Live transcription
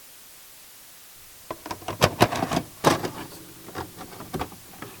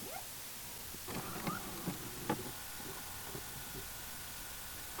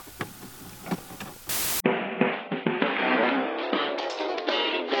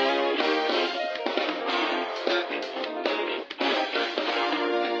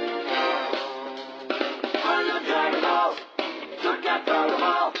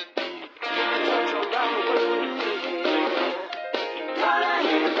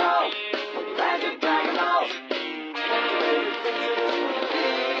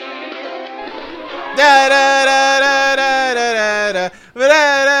Da da da da da da da da.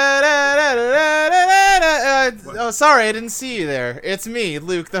 Oh, sorry, I didn't see you there. It's me,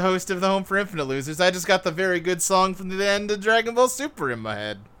 Luke, the host of the Home for Infinite Losers. I just got the very good song from the end of Dragon Ball Super in my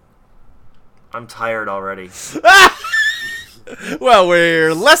head. I'm tired already. Well,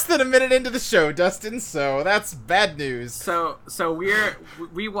 we're less than a minute into the show, Dustin, so that's bad news. So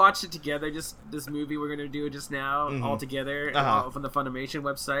we watched it together. Just this movie we're gonna do just now, all together from the Funimation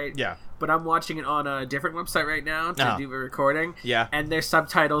website. Yeah. But I'm watching it on a different website right now to do a recording. Yeah. And their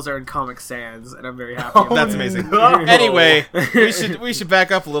subtitles are in Comic Sans, and I'm very happy. About That's it. amazing. No. Anyway, we should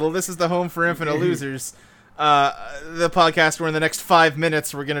back up a little. This is the Home for Infinite Losers. The podcast where in the next 5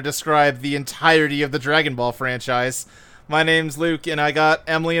 minutes we're going to describe the entirety of the Dragon Ball franchise. My name's Luke, and I got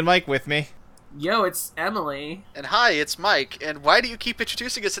Emily and Mike with me. Yo, it's Emily. And hi, it's Mike. And why do you keep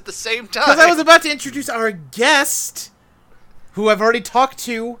introducing us at the same time? Because I was about to introduce our guest, who I've already talked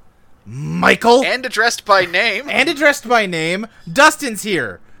to, Michael. And addressed by name. Dustin's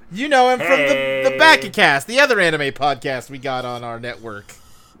here. You know him from the Backcast, the other anime podcast we got on our network.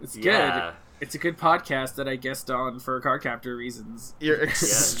 It's good. It's a good podcast that I guessed on for Cardcaptor reasons. You're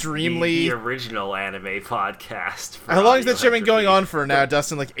extremely... The original anime podcast. How long has that show been going on for now,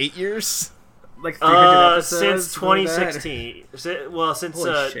 Dustin? Like 8 years? Like 300 episodes? Since 2016. Well, since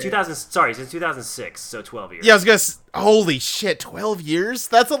shit. 2000. Sorry, since 2006. So 12 years. Yeah, I was gonna. Holy shit! 12 years?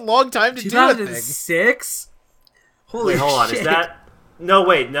 That's a long time to do a thing. 2006? Holy Wait, hold on. shit. Is that? No,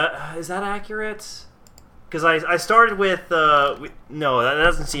 wait. No, is that accurate? Because I started with no, that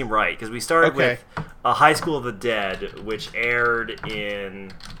doesn't seem right. Because we started with High School of the Dead, which aired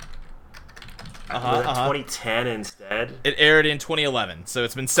in 2010 instead. It aired in 2011, so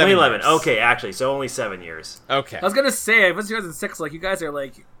it's been 7 2011. years. Okay, actually, so only 7 years. Okay. I was gonna say, if it's 2006, like, you guys are are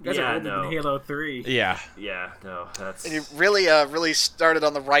older no. than Halo 3. Yeah. Yeah, no, that's... And you really started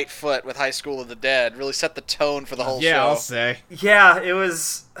on the right foot with High School of the Dead. Really set the tone for the whole show. Yeah, I'll say. Yeah, it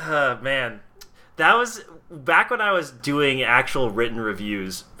was... man. That was... Back when I was doing actual written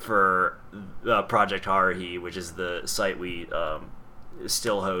reviews for Project Haruhi, which is the site we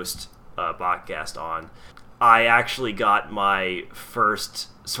still host podcast on, I actually got my first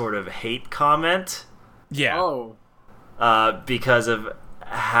sort of hate comment. Yeah. Oh. Because I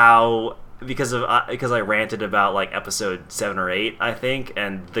ranted about like episode 7 or 8, I think,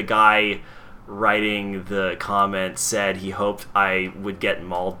 and the guy writing the comment said he hoped I would get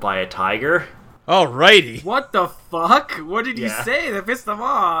mauled by a tiger. Alrighty. What the fuck? What did you Yeah. say that pissed them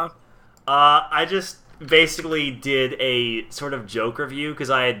off? I just basically did a sort of joke review because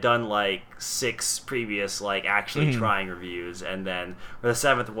I had done like 6 previous like actually trying reviews, and then for the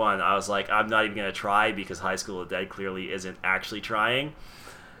 7th one I was like, I'm not even gonna try because High School of the Dead clearly isn't actually trying.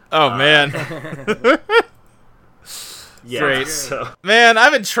 Oh, man. Yeah, Great. so Man,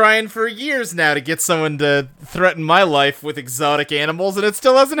 I've been trying for years now to get someone to threaten my life with exotic animals, and it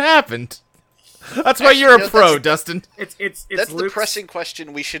still hasn't happened. That's why Actually, you're a no, pro, that's- Dustin. It's That's the Luke's- pressing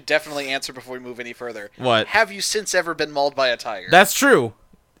question we should definitely answer before we move any further. What? Have you since ever been mauled by a tiger? That's true.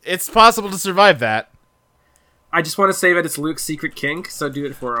 It's possible to survive that. I just want to say that it's Luke's secret kink, so do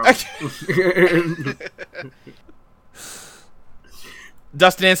it for him.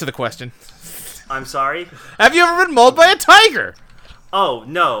 Dustin, answer the question. I'm sorry. Have you ever been mauled by a tiger? Oh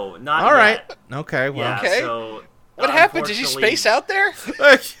no, not All right. yet. Okay, well. Yeah, Okay. so What happened? Did you unfortunately- space out there?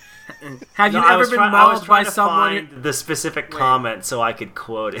 Have you No, I ever was been try- I was mauled trying by to someone? find the specific comment so I could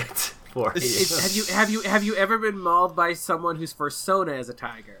quote it for you. Have you ever been mauled by someone whose persona is a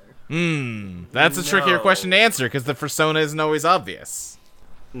tiger? That's a trickier No. question to answer because the persona isn't always obvious.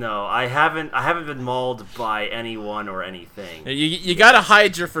 No, I haven't been mauled by anyone or anything. You gotta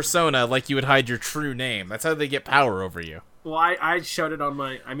hide your persona like you would hide your true name. That's how they get power over you. Well, I showed it on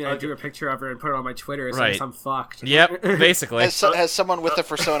my... I mean, I drew a picture of her and put it on my Twitter, so Right. I'm fucked. Yep, basically. Has someone with the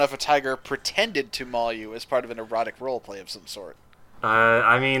persona of a tiger pretended to maul you as part of an erotic roleplay of some sort?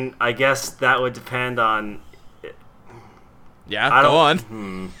 I mean, I guess that would depend on Yeah, go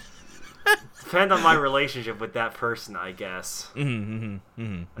on. depend on my relationship with that person, I guess. And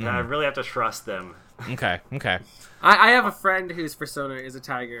I really have to trust them. Okay. I have a friend whose persona is a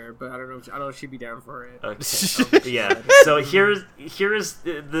tiger, but I don't know if she'd be down for it. Okay. Yeah. So here's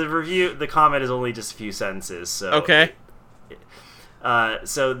the review. The comment is only just a few sentences. So Okay.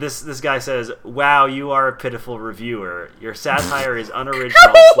 So this guy says, "Wow, you are a pitiful reviewer. Your satire is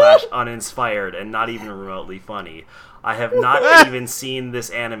unoriginal / uninspired and not even remotely funny. I have not even seen this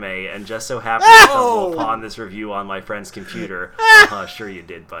anime and just so happened to stumble upon this review on my friend's computer." Sure you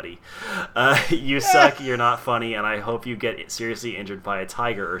did, buddy. "You suck, you're not funny, and I hope you get seriously injured by a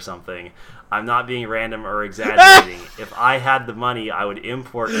tiger or something. I'm not being random or exaggerating. If I had the money, I would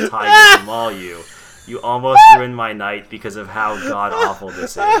import a tiger to maul you. You almost ruined my night because of how god-awful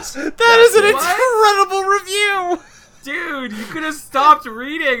this is." That is an incredible review! Dude, you could have stopped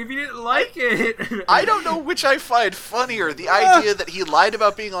reading if you didn't like it. I don't know which I find funnier, the idea that he lied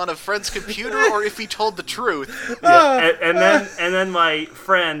about being on a friend's computer or if he told the truth. Yeah, and then my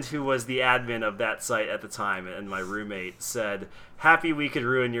friend, who was the admin of that site at the time, and my roommate, said, "Happy we could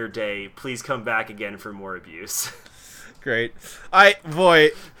ruin your day. Please come back again for more abuse." Great. I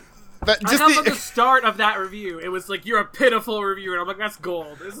love the start of that review. It was like, "You're a pitiful reviewer." And I'm like, that's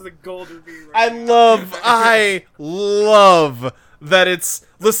gold. This is a gold review. Right I love that it's...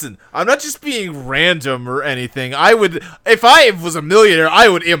 Listen, I'm not just being random or anything. If I was a millionaire, I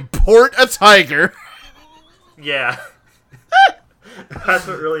would import a tiger. Yeah. That's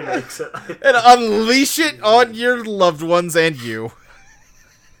what really makes it. And unleash it on your loved ones and you.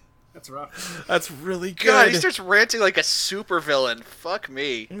 That's rough. That's really good. God, he starts ranting like a supervillain. Fuck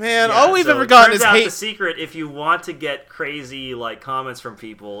me. Man, all we've ever gotten is hate. The secret, if you want to get crazy comments from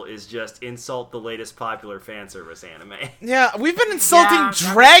people, is just insult the latest popular fan service anime. Yeah, we've been insulting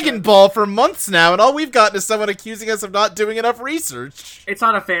Dragon Ball for months now, and all we've gotten is someone accusing us of not doing enough research. It's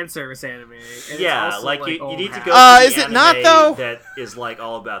not a fan service anime. Yeah, you need to go to the is it anime not, though? that is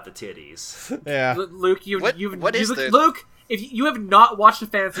all about the titties. Yeah. Luke, what is this? Luke, if you have not watched a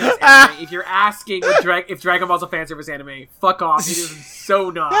fan service anime, if you're asking if Dragon Ball's a fan service anime, fuck off. It is so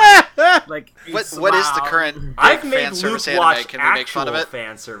not. What is the current I've fan made service Luke anime? watch Can we make fun of it?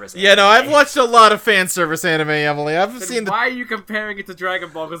 fan service anime. Yeah, no, I've watched a lot of fan service anime, Emily. Why are you comparing it to Dragon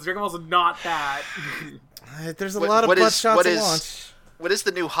Ball? Because Dragon Ball's not that. There's a lot of butt shots at launch. What is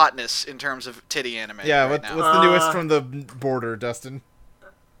the new hotness in terms of titty anime? Yeah, right what's now? the newest from the border, Dustin?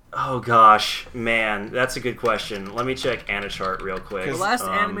 Oh gosh, man, that's a good question. Let me check Anachart real quick. The last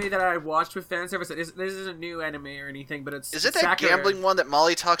anime that I watched with fan service, this isn't a new anime or anything, but it's... Is it that gambling one that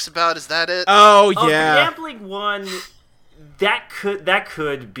Molly talks about? Is that it? Oh, yeah. The gambling one, that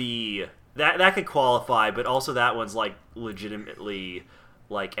could be... That could qualify, but also that one's, legitimately,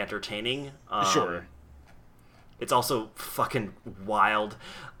 entertaining. Sure. It's also fucking wild.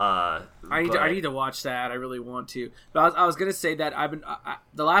 I need to watch that. I really want to. But I was gonna say that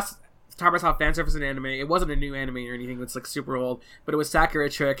the last time I saw fan service in anime, it wasn't a new anime or anything. It's super old, but it was Sakura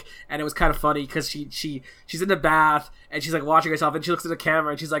Trick, and it was kind of funny because she's in the bath and she's watching herself, and she looks at the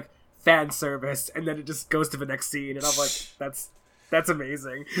camera and she's like, "Fan service," and then it just goes to the next scene, and I'm like, that's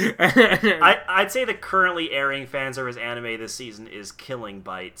amazing. I'd say the currently airing fan service anime this season is Killing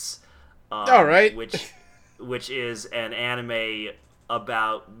Bites. All right. Which is an anime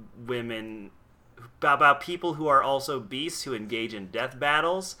about women, about people who are also beasts who engage in death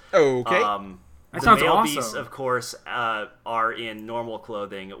battles. Okay. That the sounds male awesome. beasts, of course, are in normal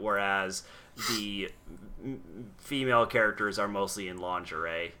clothing, whereas the female characters are mostly in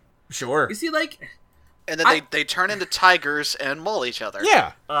lingerie. Sure. You see, and then they turn into tigers and maul each other.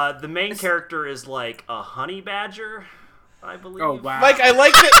 Yeah. The main character is a honey badger, I believe. Oh wow. Mike, I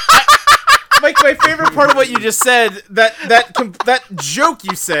like that. Mike, my favorite part of what you just said, that joke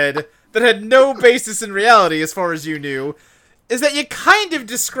you said that had no basis in reality as far as you knew, is that you kind of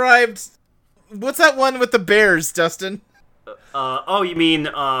described... What's that one with the bears, Dustin? You mean,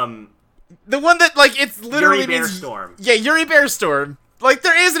 the one that, it's literally Yuri means... Bearstorm. Yeah, Yuri Bearstorm.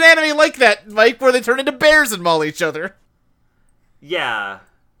 There is an anime like that, Mike, where they turn into bears and maul each other. Yeah,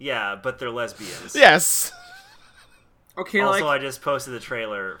 but they're lesbians. Yes. Okay, also, I just posted the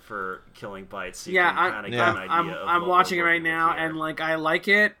trailer for Killing Bites. So I'm watching it right now, and I like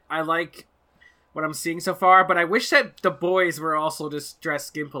it. I like what I'm seeing so far, but I wish that the boys were also just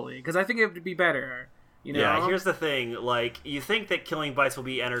dressed skimpily, because I think it would be better. You know? Yeah, here's the thing. You think that Killing Bites will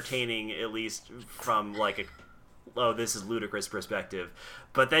be entertaining, at least from this is ludicrous perspective,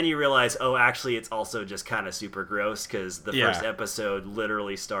 but then you realize, actually, it's also just kind of super gross, because the first episode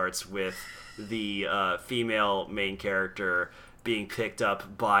literally starts with the female main character being picked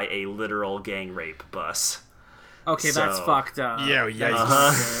up by a literal gang rape bus. Okay, that's fucked up. Yeah,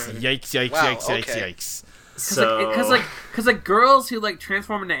 yikes. Yikes. Wow, Yikes. Because girls who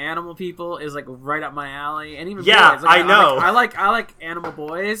transform into animal people is right up my alley, and even boys. I know. I like animal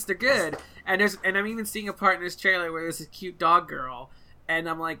boys. They're good, and I'm even seeing a part in this trailer where there's a cute dog girl, and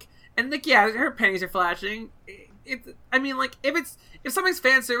I'm her panties are flashing. I mean, like, if something's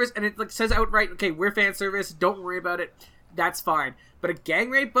fan service and it like says outright, okay, we're fan service, don't worry about it, that's fine. But a gang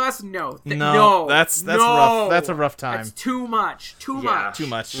rape bus, no. No. That's rough. That's a rough time. That's too much. Too much.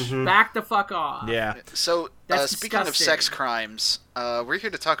 Mm-hmm. Back the fuck off. Yeah. So, speaking of disgusting. sex crimes, we're here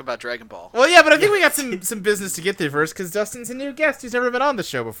to talk about Dragon Ball. Well, yeah, but I think we got some business to get through first, because Dustin's a new guest who's never been on the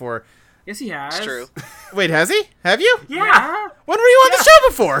show before. Yes, he has. It's true. Wait, has he? Have you? Yeah. When were you on the show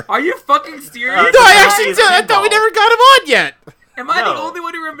before? Are you fucking serious? No, I actually did. I thought we never got him on yet. Am I the only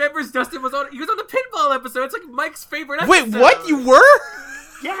one who remembers Dustin was on? He was on the pinball episode. It's like Mike's favorite episode. Wait, what? You were?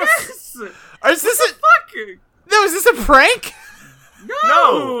 Yes. Is this a fuck? No? Is this a prank?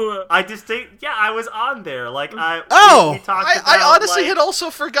 No, I was on there. Like we talked about. I honestly had also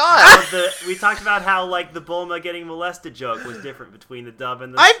forgot. We talked about how like the Bulma getting molested joke was different between the dub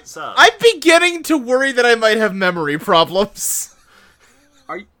and the sub. I'm beginning to worry that I might have memory problems.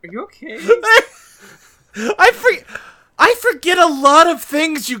 Are you okay? I forget a lot of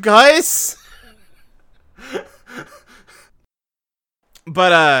things, you guys.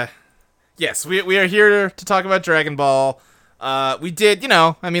 But yes, we are here to talk about Dragon Ball. We did,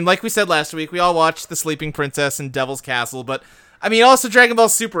 I mean, like we said last week, we all watched The Sleeping Princess and Devil's Castle, but, I mean, also Dragon Ball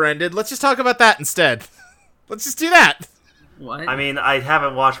Super ended. Let's just talk about that instead. Let's just do that. What? I mean, I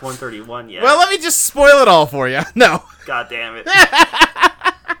haven't watched 131 yet. Well, let me just spoil it all for you. No. God damn it.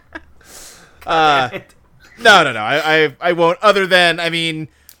 No. I won't, other than, I mean,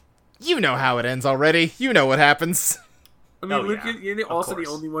 you know how it ends already. You know what happens. I mean, Luke, you're also the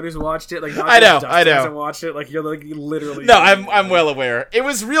only one who's watched it. Like, not I know. Hasn't watched it. Like, you're like literally. No, I'm well aware. It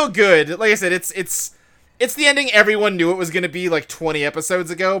was real good. Like I said, it's the ending everyone knew it was going to be like 20 episodes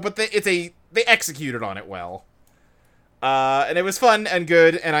ago, but they executed on it well. And it was fun and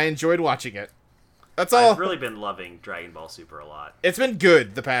good, and I enjoyed watching it. That's all. I've really been loving Dragon Ball Super a lot. It's been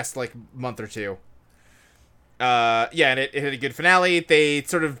good the past like month or two. And it had a good finale. They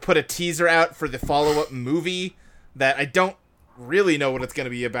sort of put a teaser out for the follow-up movie that I don't really know what it's going to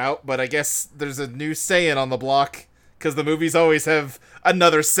be about, but I guess there's a new Saiyan on the block, because the movies always have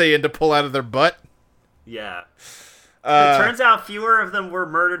another Saiyan to pull out of their butt. Yeah. It turns out fewer of them were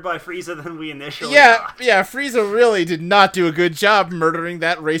murdered by Frieza than we initially thought. Yeah, Frieza really did not do a good job murdering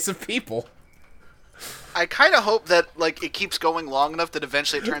that race of people. I kind of hope that like it keeps going long enough that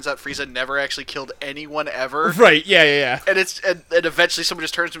eventually it turns out Frieza never actually killed anyone ever. Right, yeah. And and eventually someone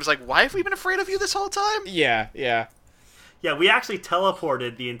just turns to him and is like, why have we been afraid of you this whole time? Yeah. Yeah, we actually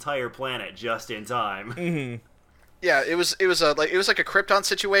teleported the entire planet just in time. Mm-hmm. Yeah, it was like a Krypton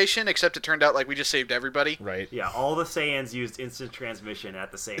situation, except it turned out like we just saved everybody. Right. Yeah, all the Saiyans used instant transmission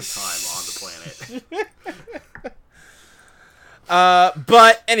at the same time on the planet.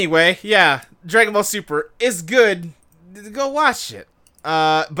 But anyway, yeah, Dragon Ball Super is good. Go watch it.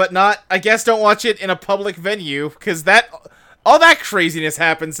 But not, I guess don't watch it in a public venue, because all that craziness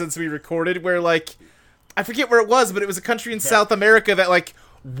happened since we recorded, where like, I forget where it was, but it was a country in South America that like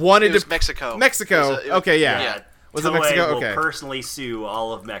wanted It was to... Mexico. Okay, yeah. Yeah. Was Toei it Mexico? will Okay. personally sue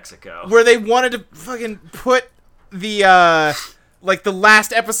all of Mexico. Where they wanted to fucking put the, like, the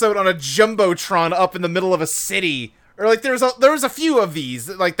last episode on a Jumbotron up in the middle of a city. Or, like, there was a few of these.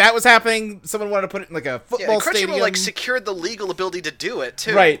 Like, that was happening. Someone wanted to put it in, like, a football stadium. Crunchyroll, like, secured the legal ability to do it,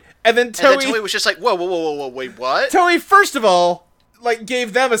 too. Right. And then Toei was just like, whoa, wait, what? Toei, first of all, like,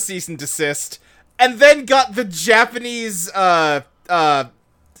 gave them a cease and desist. And then got the Japanese,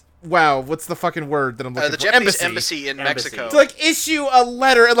 wow, what's the fucking word that I'm looking for? The Japanese embassy in Mexico. To, like, issue a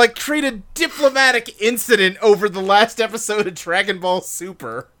letter and, like, create a diplomatic incident over the last episode of Dragon Ball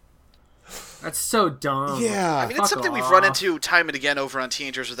Super. That's so dumb. Yeah. I mean, it's something we've run into time and again over on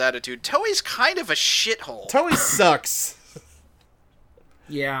Teenagers with Attitude. Toei's kind of a shithole. Toei sucks.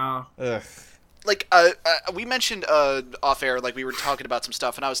 Yeah. Ugh. Like, we mentioned off air, like we were talking about some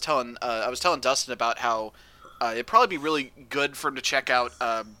stuff, and I was telling Dustin about how it'd probably be really good for him to check out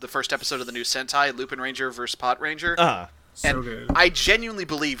the first episode of the new Sentai, Lupin Ranger vs. Pot Ranger. So good. I genuinely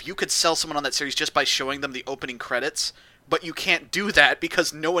believe you could sell someone on that series just by showing them the opening credits, but you can't do that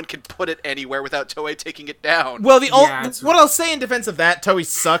because no one can put it anywhere without Toei taking it down. Well, what I'll say in defense of that, Toei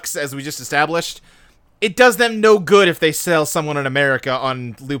sucks, as we just established. It does them no good if they sell someone in America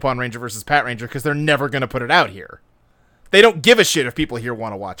on Lupin Ranger versus Pat Ranger, because they're never going to put it out here. They don't give a shit if people here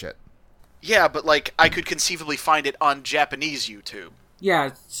want to watch it. Yeah, but, like, I could conceivably find it on Japanese YouTube. Yeah,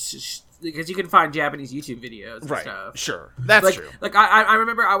 because you can find Japanese YouTube videos and stuff. Sure. That's true. Like, I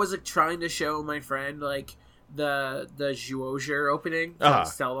remember I was, like, trying to show my friend, like, the Zhuozher opening, to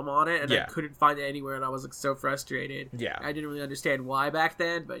sell them on it, and I couldn't find it anywhere, and I was, like, so frustrated. Yeah. I didn't really understand why back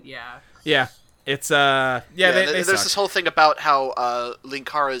then, but yeah. Yeah. It's there's suck. this whole thing about how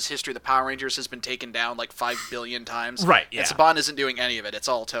Linkara's History of the Power Rangers has been taken down like 5 billion times. Right, yeah. And Saban isn't doing any of it. It's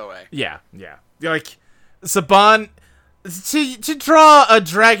all Toei. Yeah. Like, Saban, to draw a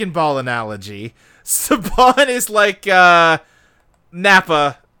Dragon Ball analogy, Saban is like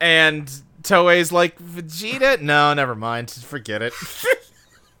Nappa, and Toei's like Vegeta? No, never mind. Forget it.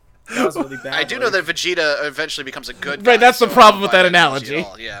 That was really bad. I do know that Vegeta eventually becomes a good guy. Right, that's the problem with that analogy.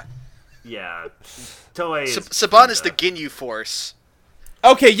 Yeah. Yeah. Toei is Saban is the Ginyu Force.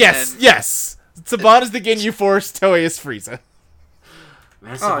 Okay, yes. Saban is the Ginyu Force, Toei is Frieza.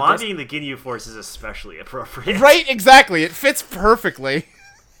 Man, Saban being the Ginyu Force is especially appropriate. Right, exactly. It fits perfectly.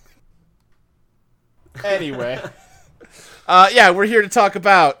 Anyway. We're here to talk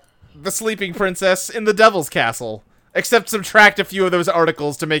about the Sleeping Princess in the Devil's Castle. Except subtract a few of those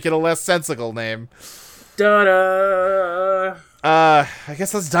articles to make it a less sensical name. Da-da! I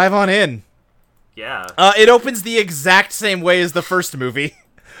guess let's dive on in. Yeah. It opens the exact same way as the first movie.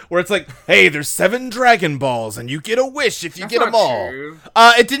 Where it's like, hey, there's 7 Dragon Balls, and you get a wish if you get them all. True.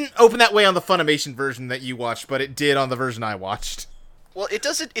 It didn't open that way on the Funimation version that you watched, but it did on the version I watched. Well, it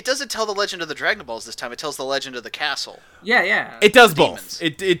doesn't tell the legend of the Dragon Balls this time. It tells the legend of the castle. Yeah. It does Demons.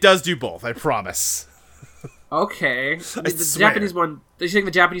 both. It does do both, I promise. Okay. The swear. Japanese one... They think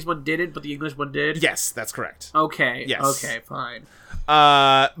the Japanese one didn't, but the English one did? Yes, that's correct. Okay. Yes. Okay, fine.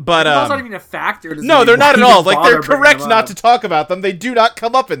 But That's not even a factor. no, they're not at all. Like, they're correct not to talk about them. They do not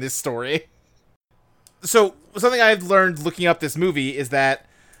come up in this story. So, something I've learned looking up this movie is that,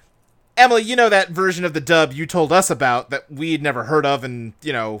 Emily, you know that version of the dub you told us about that we'd never heard of and,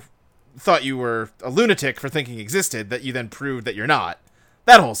 thought you were a lunatic for thinking existed, that you then proved that you're not.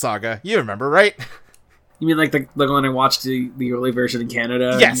 That whole saga, you remember, right? You mean like the when I watched the early version in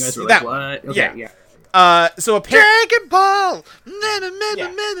Canada? Yes, and you guys were that like, what? one. Okay, yeah. So apparently... Dragon Ball!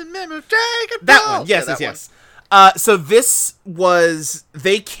 That one, yes. So this was...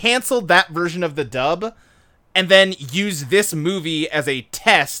 They canceled that version of the dub and then used this movie as a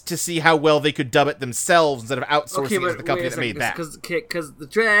test to see how well they could dub it themselves instead of outsourcing it to the company that made that. Because the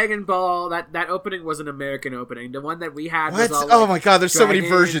Dragon Ball, that opening was an American opening. The one that we had What? was all Oh like, my god, there's so many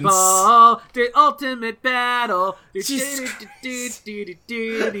versions. Ball, the ultimate battle. Jesus Okay,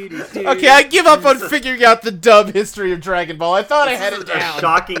 Okay, I give up on figuring out the dub history of Dragon Ball. I thought I had it a down.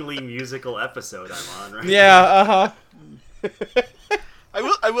 shockingly musical episode I'm on right Yeah,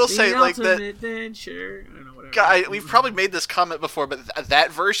 I will say, like, that... Adventure. I don't know, whatever. God, we've probably made this comment before, but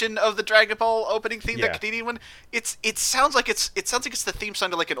that version of the Dragon Ball opening theme, Yeah. that Canadian one, it sounds like it's the theme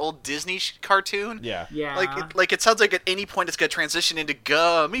song to like an old Disney cartoon. Yeah. Yeah. It sounds like at any point it's gonna transition into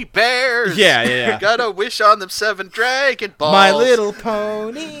gummy bears. Yeah. Gotta wish on them 7 Dragon Balls. My Little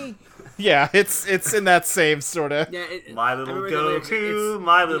Pony. Yeah, it's in that same sort of... Yeah, My I little remember the lyrics. Goku, It's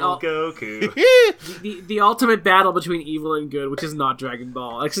my the little ul- Goku. the ultimate battle between evil and good, which is not Dragon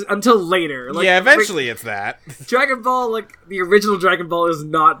Ball, like, until later. Like, yeah, eventually it's that. Dragon Ball, like the original Dragon Ball, is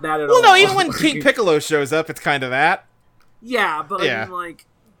not that at all. Well, no, even when King Piccolo shows up, it's kind of that. Yeah, but Yeah. I mean, like,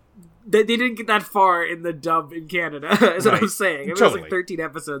 they didn't get that far in the dub in Canada. Is what Right. I'm saying. It was Totally. like 13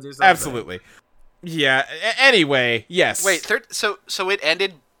 episodes or something. Absolutely. Yeah. Anyway, yes. Wait, so it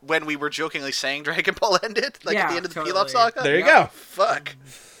ended when we were jokingly saying Dragon Ball ended, like at Yeah, the end of the totally. Pilaf saga. There you go. Fuck.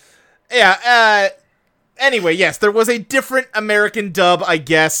 Yeah. Anyway, yes, there was a different American dub, I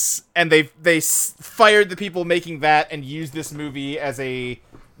guess, and they fired the people making that and used this movie as a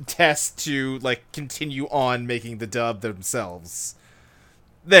test to like continue on making the dub themselves.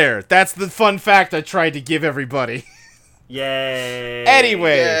 There, that's the fun fact I tried to give everybody. Yay.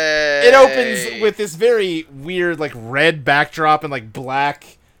 Anyway, Yay. it opens with this very weird, like, red backdrop and, like,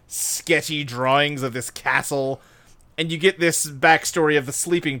 black, sketchy drawings of this castle. And you get this backstory of the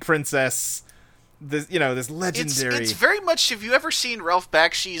Sleeping Princess, this legendary... It's very much... Have you ever seen Ralph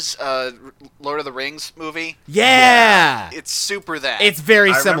Bakshi's Lord of the Rings movie? Yeah! It's super that. It's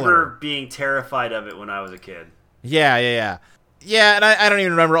very I similar. remember being terrified of it when I was a kid. Yeah, and I don't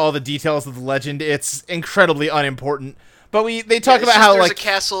even remember all the details of the legend. It's incredibly unimportant. But they talk about how, there's like... a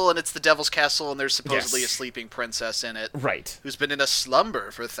castle, and it's the Devil's Castle, and there's supposedly Yes. a sleeping princess in it. Right. Who's been in a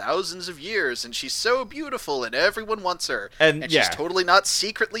slumber for thousands of years, and she's so beautiful, and everyone wants her. And, yeah. she's totally not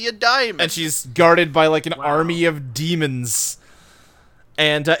secretly a diamond. And she's guarded by, like, an Wow. army of demons.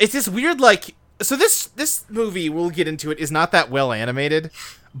 And it's this weird, like... So this movie, we'll get into it, is not that well animated.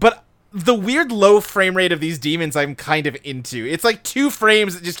 But the weird low frame rate of these demons I'm kind of into. It's like 2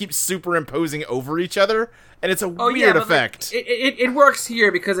 frames that just keep superimposing over each other, and it's a weird effect. Like, it works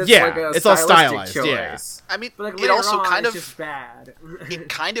here because it's like a it's all stylized. Choice. Yeah. I mean, but like it also on, kind it's of just bad. it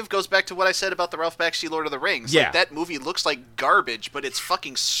kind of goes back to what I said about the Ralph Bakshi Lord of the Rings. Yeah. Like, that movie looks like garbage, but it's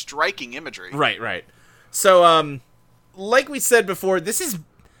fucking striking imagery. Right. So, like we said before, this is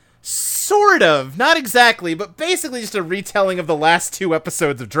sort of, not exactly, but basically just a retelling of the last 2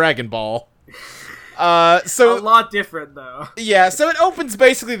 episodes of Dragon Ball. So a lot different, though. Yeah, so it opens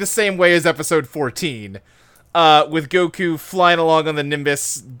basically the same way as episode 14, with Goku flying along on the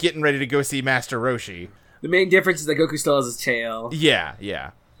Nimbus, getting ready to go see Master Roshi. The main difference is that Goku still has his tail. Yeah.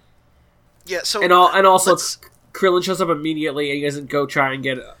 Yeah, so... And also, Krillin shows up immediately, and he doesn't go try and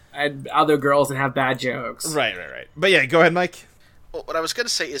get other girls and have bad jokes. Right. But yeah, go ahead, Mike. Well, what I was going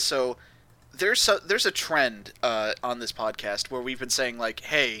to say is, so there's a trend on this podcast where we've been saying, like,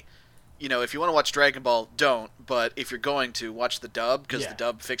 hey, you know, if you want to watch Dragon Ball, don't, but if you're going to, watch the dub, because the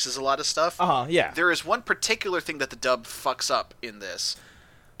dub fixes a lot of stuff. Yeah. There is one particular thing that the dub fucks up in this,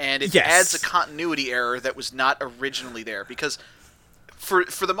 and it adds a continuity error that was not originally there, because for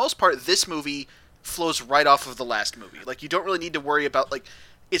the most part, this movie flows right off of the last movie. Like, you don't really need to worry about, like,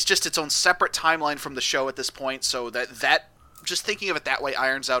 it's just its own separate timeline from the show at this point, so that just thinking of it that way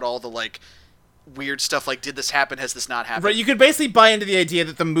irons out all the, like, weird stuff, like, did this happen, has this not happened? Right, you could basically buy into the idea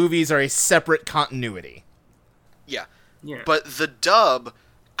that the movies are a separate continuity. Yeah. But the dub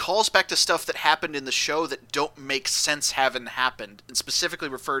calls back to stuff that happened in the show that don't make sense having happened, and specifically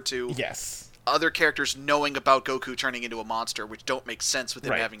refer to other characters knowing about Goku turning into a monster, which don't make sense with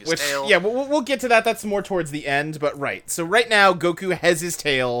him having his tail. Yeah, we'll get to that. That's more towards the end, but right. So right now, Goku has his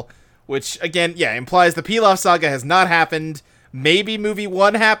tail, which, again, implies the Pilaf Saga has not happened. Maybe movie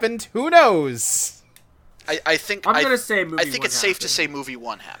 1 happened. Who knows? I think I'm gonna say movie 1 I think it's safe to say movie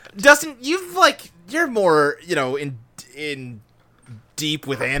 1 happened. Dustin, you're more, in deep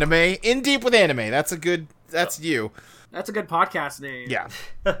with anime. In deep with anime. That's you. That's a good podcast name. Yeah.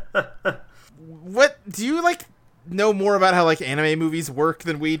 What do you know more about how anime movies work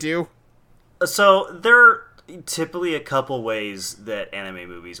than we do? So there are typically a couple ways that anime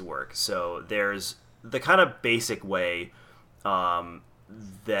movies work. So there's the kind of basic way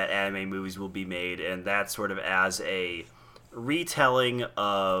that anime movies will be made, and that's sort of as a retelling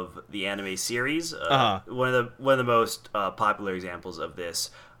of the anime series. One of the most popular examples of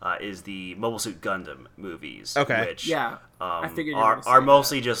this is the Mobile Suit Gundam movies, which I figured are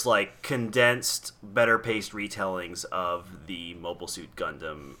mostly just condensed, better paced retellings of the Mobile Suit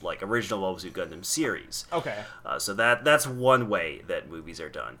Gundam, original Mobile Suit Gundam series. So that's one way that movies are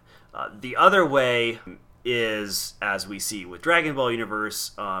done. The other way is, as we see with Dragon Ball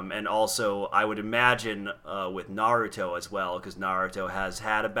Universe, and also I would imagine with Naruto as well, because Naruto has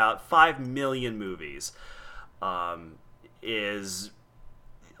had about 5 million movies, is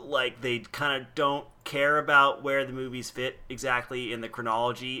they kind of don't care about where the movies fit exactly in the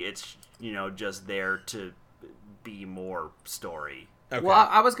chronology. It's just there to be more story. Well,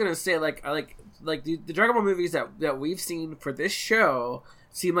 I was gonna say the Dragon Ball movies that we've seen for this show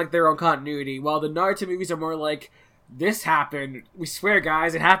seem like their own continuity, while the Naruto movies are more like, this happened. We swear,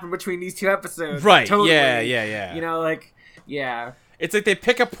 guys, it happened between these 2 episodes. Right? Totally. Yeah. It's like they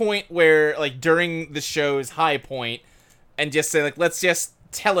pick a point where during the show's high point, and just say let's just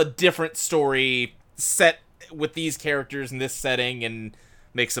tell a different story set with these characters in this setting and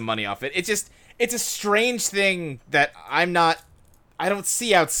make some money off it. It's a strange thing that I don't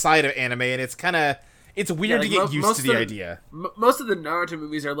see outside of anime, and it's weird to get used to the idea. Most of the Naruto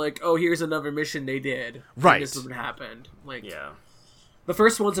movies are here's another mission they did. Right. This is what happened. The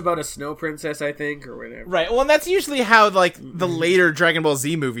first one's about a snow princess, I think, or whatever. Right. Well, and that's usually how the later Dragon Ball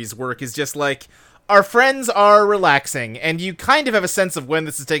Z movies work. Is just our friends are relaxing, and you kind of have a sense of when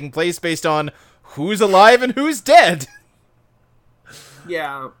this is taking place based on who's alive and who's dead.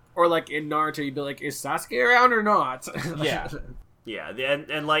 Yeah. Or in Naruto, you'd be is Sasuke around or not? Yeah. Yeah,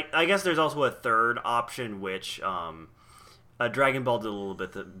 and I guess there's also a third option, which Dragon Ball Z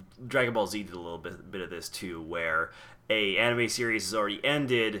did a little bit of this too, where a anime series has already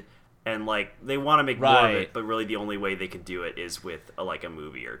ended, and they want to make more of it, but really the only way they can do it is with a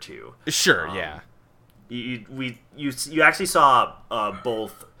movie or two. Sure, yeah. You actually saw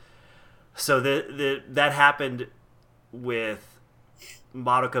both. So that happened with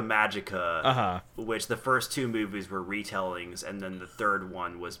Madoka Magica, which the first 2 movies were retellings, and then the third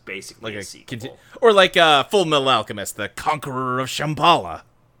one was basically a sequel. Or Full Metal Alchemist, the Conqueror of Shambhala.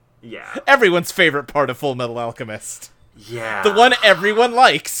 Yeah. Everyone's favorite part of Full Metal Alchemist. Yeah. The one everyone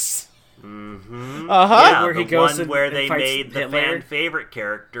likes. Mm-hmm. Yeah, where he goes and where and they fights made the Hitler. fan favorite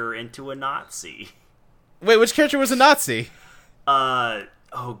character into a Nazi. Wait, which character was a Nazi?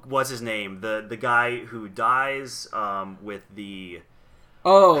 What's his name? The guy who dies with the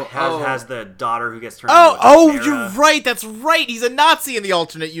has the daughter who gets turned into a chimera. You're right. That's right. He's a Nazi in the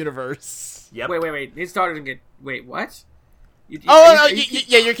alternate universe. Yep. Wait. His daughter didn't get. Wait, what?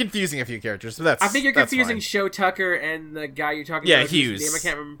 You're confusing a few characters. So I think you're confusing fine. Show Tucker and the guy you're talking Yeah, about. Hughes. Hughes. Name, I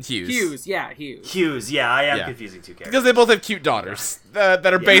can't remember. Hughes. Hughes, yeah, I am confusing two characters. Because they both have cute daughters that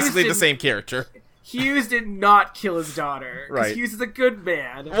are basically the Hughes same character. Hughes did not kill his daughter. Right. Hughes is a good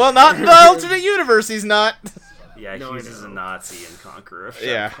man. Well, not in the alternate universe. He's not. Yeah, Hughes is a Nazi and Conqueror of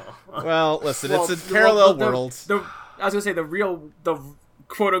Yeah. Shanghai. Well, listen, it's a parallel world. I was gonna say the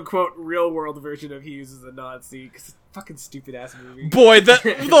quote unquote real world version of Hughes is a Nazi because it's a fucking stupid ass movie. Boy, the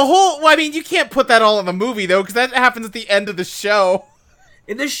whole. Well, I mean, you can't put that all in the movie though, because that happens at the end of the show.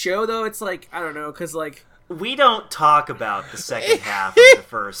 In this show, though, it's like I don't know, because like. We don't talk about the second half of the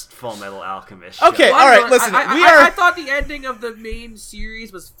first Full Metal Alchemist show. Okay, all right, listen. I thought the ending of the main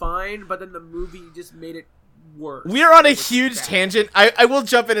series was fine, but then the movie just made it worse. We are on a huge tangent. I will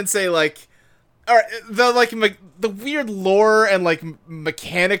jump in and say, like, all right, the weird lore and like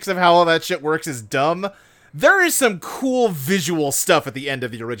mechanics of how all that shit works is dumb. There is some cool visual stuff at the end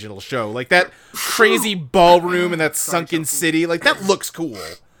of the original show, like that crazy ballroom and that sunken city. Like that looks cool.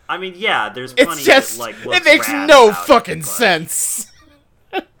 I mean, yeah, there's plenty It's just, that, like, it looks makes rad no about fucking it, but- sense.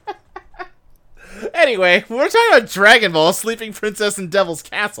 Anyway, we're talking about Dragon Ball, Sleeping Princess, and Devil's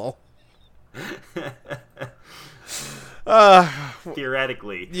Castle.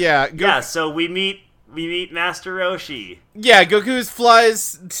 Theoretically. Yeah, so we meet Master Roshi. Yeah, Goku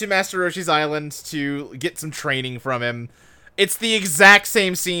flies to Master Roshi's island to get some training from him. It's the exact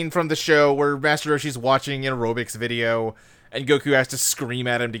same scene from the show where Master Roshi's watching an aerobics video, and Goku has to scream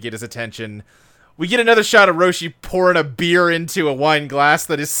at him to get his attention. We get another shot of Roshi pouring a beer into a wine glass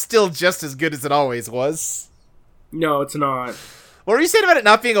that is still just as good as it always was. No, it's not. What were you saying about it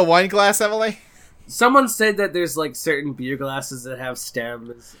not being a wine glass, Emily? Someone said that there's like certain beer glasses that have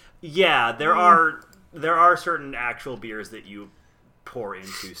stems. Yeah, there are certain actual beers that you pour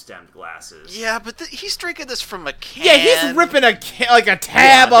into stemmed glasses. Yeah, but he's drinking this from a can. Yeah, he's ripping a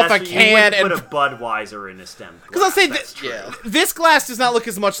tab off a can you and put a Budweiser in a stemmed glass. Because I'll say that's true. this glass does not look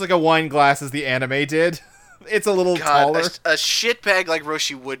as much like a wine glass as the anime did. It's a little taller. A shitbag like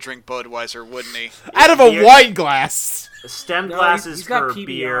Roshi would drink Budweiser, wouldn't he? Out of a wine glass. Stemmed No, glasses he's got for PBR.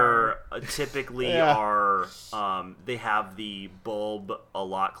 beer typically are, they have the bulb a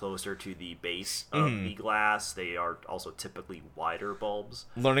lot closer to the base of the glass. They are also typically wider bulbs.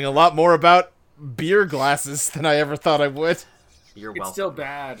 Learning a lot more about beer glasses than I ever thought I would. You're It's welcome. still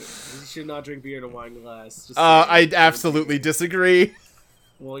bad. You should not drink beer in a wine glass. Just I absolutely disagree.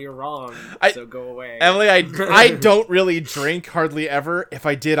 Well, you're wrong, so go away. Emily, I don't really drink hardly ever. If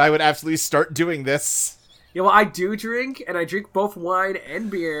I did, I would absolutely start doing this. Yeah, well, I do drink, and I drink both wine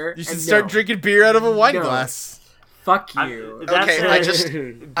and beer. You should start drinking beer out of a wine No. glass. Fuck you. Okay, I just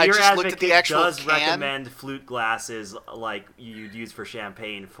Beer looked at the Advocate actual does can. recommend flute glasses like you'd use for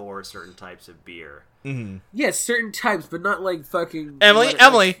champagne for certain types of beer. Yeah, certain types, but not like fucking...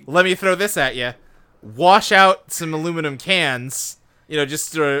 Emily, let me throw this at you. Wash out some aluminum cans,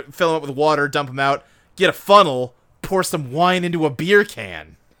 just fill them up with water, dump them out, get a funnel, pour some wine into a beer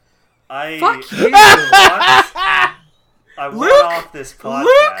can. Fuck you. I went off this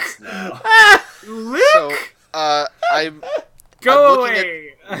podcast now. So, I'm Go looking at-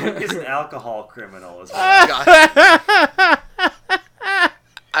 away. Luke is an alcohol criminal as well. God.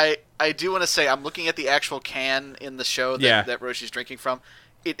 I do want to say I'm looking at the actual can in the show that Roshi's drinking from.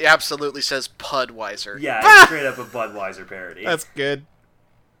 It absolutely says Budweiser. Yeah, it's straight up a Budweiser parody. That's good.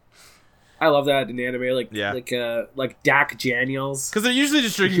 I love that in anime, like Dak Daniels. Because they're usually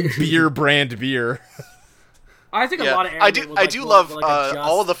just drinking brand beer. I think a lot of anime I do love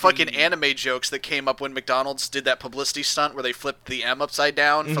all the fucking anime jokes that came up when McDonald's did that publicity stunt where they flipped the M upside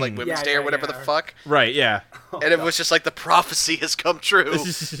down for like Women's Day or whatever the fuck. Right, yeah. And it was just like the prophecy has come true.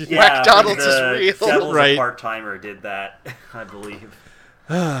 Yeah, McDonald's is the real. Devil's Right. a part-timer did that, I believe.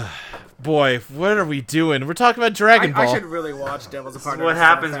 Boy, what are we doing? We're talking about Dragon Ball. I should really watch Devil's This is Apart. what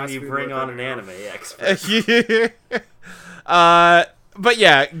happens when you bring on an anime expert. But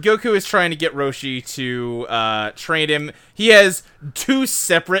yeah, Goku is trying to get Roshi to train him. He has two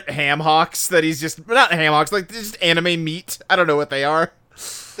separate ham hocks that he's just... Not ham hocks, like just anime meat. I don't know what they are.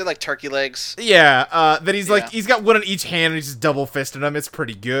 They're like turkey legs. Yeah, that he's like... Yeah. He's got one in each hand and he's just double fisting them. It's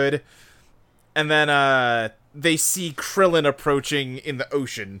pretty good. And then they see Krillin approaching in the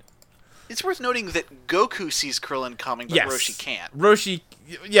ocean. It's worth noting that Goku sees Krillin coming, but Yes. Roshi can't. Roshi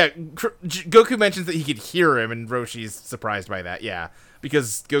yeah, Goku mentions that he could hear him, and Roshi's surprised by that. Yeah,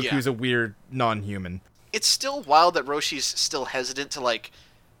 because Goku's a weird non-human. It's still wild that Roshi's still hesitant to like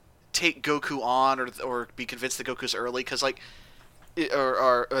take Goku on or be convinced that Goku's early, because like,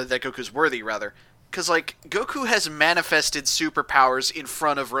 or that Goku's worthy rather, because like Goku has manifested superpowers in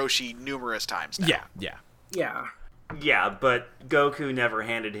front of Roshi numerous times now. Yeah, but Goku never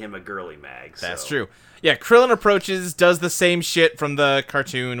handed him a girly mag. So. That's true. Yeah, Krillin approaches, does the same shit from the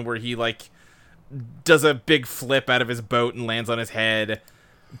cartoon where he, like, does a big flip out of his boat and lands on his head,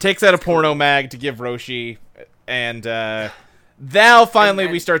 takes out a porno mag to give Roshi, and now finally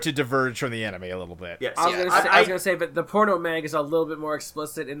we start to diverge from the anime a little bit. Yes. I was gonna say, but the porno mag is a little bit more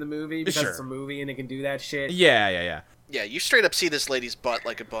explicit in the movie because it's a movie and it can do that shit. Yeah, you straight up see this lady's butt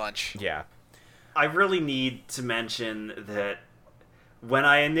like a bunch. Yeah. I really need to mention that when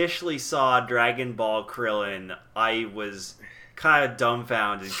I initially saw Dragon Ball Krillin, I was kind of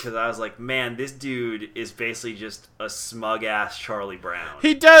dumbfounded because I was like, man, this dude is basically just a smug-ass Charlie Brown.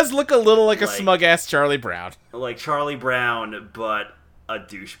 He does look a little like a smug-ass Charlie Brown. Like Charlie Brown, but a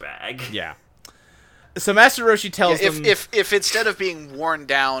douchebag. Yeah. So Master Roshi tells them... If instead of being worn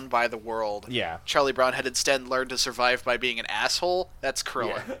down by the world, yeah, Charlie Brown had instead learned to survive by being an asshole, that's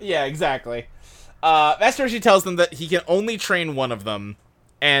Krillin. Yeah, exactly. Master Roshi tells them that he can only train one of them,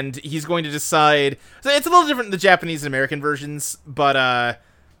 and he's going to decide... So it's a little different in the Japanese and American versions, but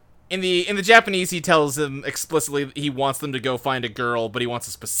in the Japanese, he tells them explicitly he wants them to go find a girl, but he wants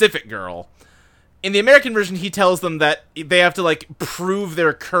a specific girl. In the American version, he tells them that they have to, like, prove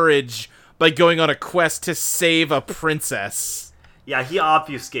their courage by going on a quest to save a princess. Yeah, he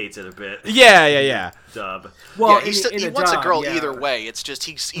obfuscates it a bit. Yeah. Dub. Well, yeah, he wants a girl either way. It's just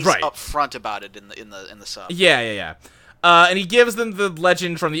he's right. upfront about it in the sub. Yeah. And he gives them the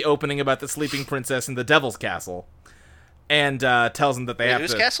legend from the opening about the sleeping princess in the Devil's Castle, and tells them that they have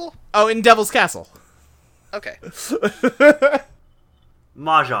whose to. Castle? Oh, in Devil's Castle. Okay.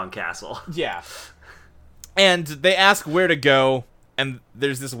 Mahjong Castle. Yeah. And they ask where to go, and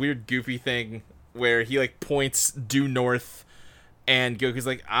there's this weird goofy thing where he like points due north. And Goku's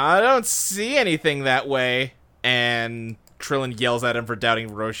like, I don't see anything that way. And Krillin yells at him for doubting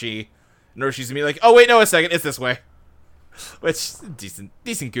Roshi. And Roshi's gonna be like, oh, wait, no, a second, it's this way. Which,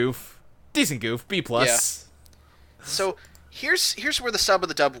 decent goof. B+. Yeah. So, here's where the sub and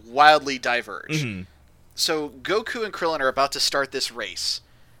the dub wildly diverge. Mm-hmm. So, Goku and Krillin are about to start this race.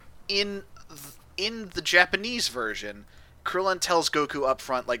 In the Japanese version, Krillin tells Goku up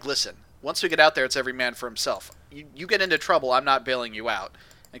front, like, listen, once we get out there, it's every man for himself. You get into trouble, I'm not bailing you out.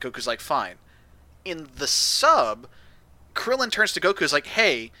 And Goku's like, fine. In the sub, Krillin turns to Goku is like,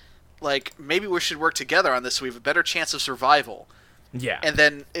 hey, like, maybe we should work together on this so we have a better chance of survival. Yeah. And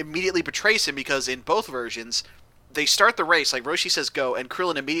then immediately betrays him because in both versions, they start the race, like Roshi says go, and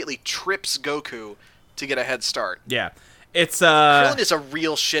Krillin immediately trips Goku to get a head start. Yeah. It's, Krillin is a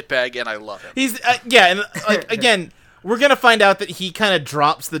real shitbag, and I love him. He's, and, like, again... We're going to find out that he kind of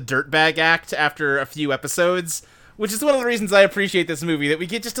drops the dirtbag act after a few episodes, which is one of the reasons I appreciate this movie, that we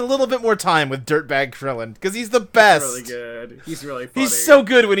get just a little bit more time with dirtbag Krillin, because he's the best. He's really good. He's really funny. He's so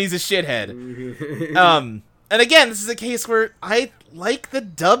good when he's a shithead. And again, this is a case where I like the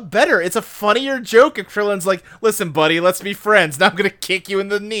dub better. It's a funnier joke if Krillin's like, listen, buddy, let's be friends. Now I'm going to kick you in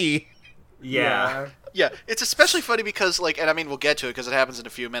the knee. Yeah. Yeah, it's especially funny because, like, and I mean, we'll get to it because it happens in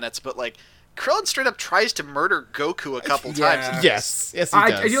a few minutes, but, like, Krillin straight up tries to murder Goku a couple times. Yes, he does.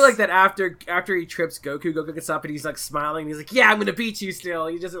 I do like that after he trips Goku gets up and he's like smiling. And he's like, "Yeah, I'm gonna beat you." Still,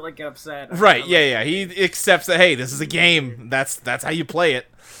 he doesn't like get upset. Right? Yeah. He accepts that. Hey, this is a game. That's how you play it.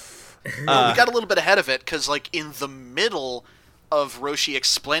 We got a little bit ahead of it because, like, in the middle of Roshi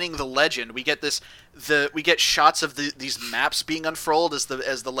explaining the legend, we get we get shots of these maps being unfurled as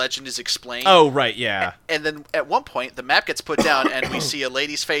the legend is explained. Oh, right, yeah. And then at one point, the map gets put down, and we see a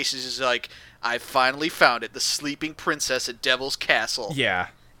lady's face, and she's like, "I finally found it, the sleeping princess at Devil's Castle." Yeah.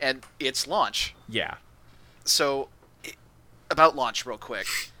 And it's Launch. Yeah. So, about Launch, real quick.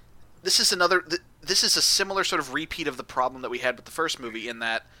 This is a similar sort of repeat of the problem that we had with the first movie, in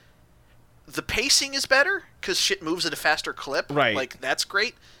that the pacing is better because shit moves at a faster clip. Right. Like, that's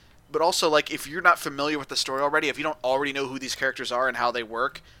great. But also, like, if you're not familiar with the story already, if you don't already know who these characters are and how they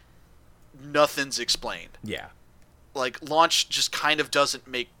work, nothing's explained. Yeah. Like, Launch just kind of doesn't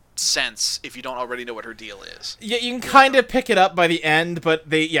make sense if you don't already know what her deal is. Yeah, you can kind of pick it up by the end, but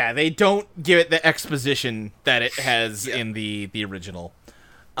they don't give it the exposition that it has in the original.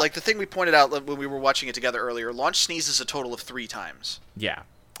 Like, the thing we pointed out when we were watching it together earlier, Launch sneezes a total of 3 times. Yeah.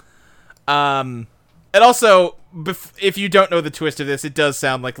 And also, if you don't know the twist of this, it does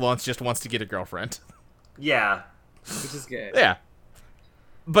sound like Launch just wants to get a girlfriend. Yeah. Which is good. Yeah.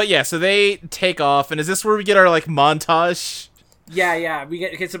 But yeah, so they take off, and is this where we get our like montage? Yeah. We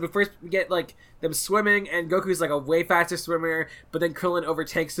get first we get like them swimming, and Goku's like a way faster swimmer, but then Krillin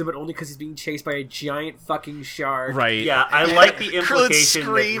overtakes him, but only because he's being chased by a giant fucking shark. Right. Yeah, I like the implication Krillin's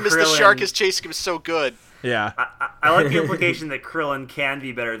scream that as the shark is chasing him is so good. Yeah. I like the implication that Krillin can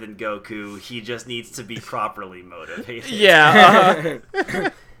be better than Goku. He just needs to be properly motivated. Yeah.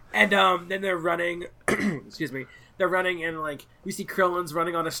 And then they're running. Excuse me. They're running, and like we see Krillin's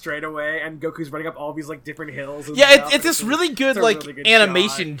running on a straightaway, and Goku's running up all these like different hills. And Yeah, stuff. it's this really good a like really good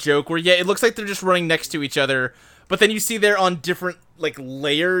animation shot. joke where it looks like they're just running next to each other, but then you see they're on different like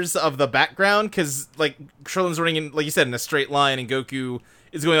layers of the background because like Krillin's running in, like you said, in a straight line, and Goku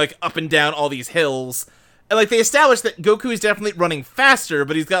is going like up and down all these hills. And like they established that Goku is definitely running faster,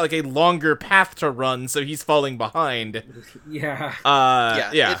 but he's got like a longer path to run, so he's falling behind. Yeah.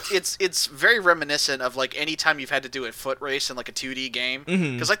 Yeah. It's very reminiscent of like any time you've had to do a foot race in like a 2D game,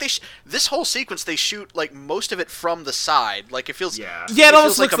 because like this whole sequence they shoot like most of it from the side. Like it feels Yeah, it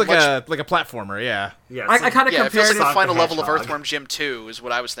almost feels looks like a platformer. Yeah. Yeah, I kind of it feels compared like the it. final level of Hedgehog. Earthworm Jim 2 is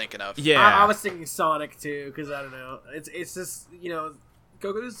what I was thinking of. Yeah. I was thinking Sonic too, because I don't know. It's just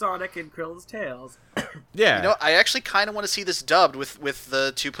Goku's Sonic and Krillin's Tails. Yeah. You know, I actually kind of want to see this dubbed with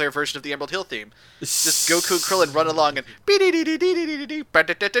the 2-player version of the Emerald Hill theme. Just Goku and Krillin run along and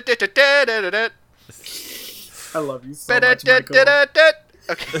I love you so much, Michael.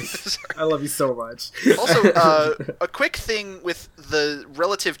 Okay. Sorry. I love you so much. Also, a quick thing with the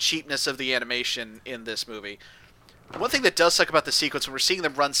relative cheapness of the animation in this movie. One thing that does suck about the sequence when we're seeing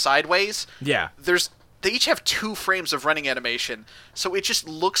them run sideways, Yeah. they each have 2 frames of running animation, so it just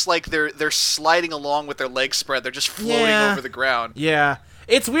looks like they're sliding along with their legs spread. They're just floating over the ground. Yeah.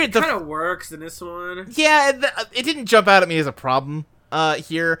 It's weird. It kind of works in this one. Yeah, it didn't jump out at me as a problem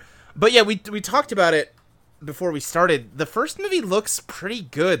here. But yeah, we talked about it before we started. The first movie looks pretty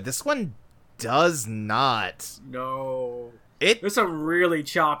good. This one does not. No. There's There's some really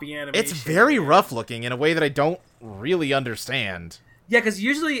choppy animation. It's very rough looking in a way that I don't really understand. Yeah, because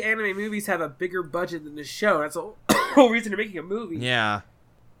usually anime movies have a bigger budget than this show. That's the whole reason they're making a movie. Yeah.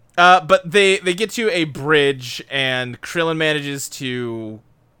 But they get to a bridge, and Krillin manages to...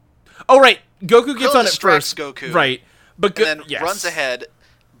 Oh, right. Goku gets Krillin on it distracts first. Goku. Right. But And then yes. runs ahead,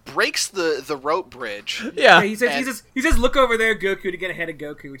 breaks the rope bridge. Yeah. He says, look over there, Goku, to get ahead of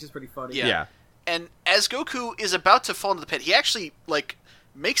Goku, which is pretty funny. Yeah. And as Goku is about to fall into the pit, he actually, like,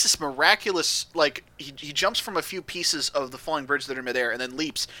 makes this miraculous, like, he jumps from a few pieces of the falling bridge that are midair and then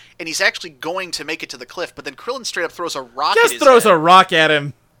leaps, and he's actually going to make it to the cliff, but then Krillin straight up throws a rock at Just his throws head a rock at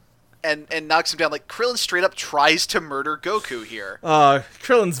him. and knocks him down. Like, Krillin straight up tries to murder Goku here.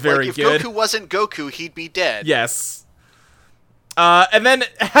 Krillin's very like, if good. Goku wasn't Goku, he'd be dead. Yes. And then,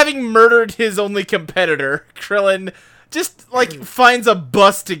 having murdered his only competitor, Krillin just, like, finds a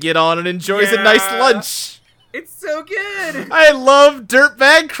bus to get on and enjoys a nice Yeah. lunch. It's so good. I love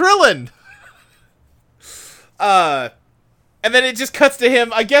Dirtbag Krillin. And then it just cuts to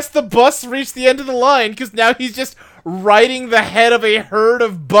him. I guess the bus reached the end of the line, because now he's just riding the head of a herd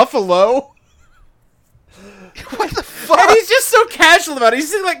of buffalo. What the fuck? And he's just so casual about it.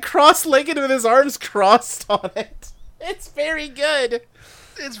 He's just, like, cross-legged with his arms crossed on it. It's very good.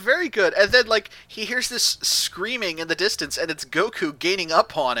 It's very good. And then, like, he hears this screaming in the distance, and it's Goku gaining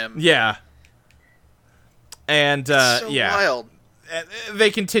up on him. Yeah. And, So yeah. wild. They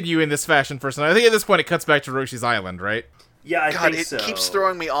continue in this fashion first. And I think at this point it cuts back to Roshi's Island, right? Yeah, I God, think it so. keeps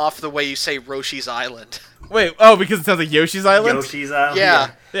throwing me off the way you say Roshi's Island. Wait, because it sounds like Yoshi's Island? Yoshi's Island.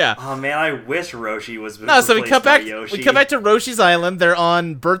 Yeah. Yeah. Oh man, I wish Roshi was. No, so we replaced cut by back. Yoshi. We come back to Roshi's Island. They're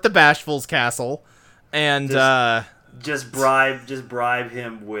on Bert the Bashful's castle, and Just bribe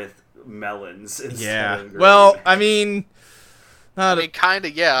him with melons. Instead yeah. of Well, grain. I mean, I mean, kind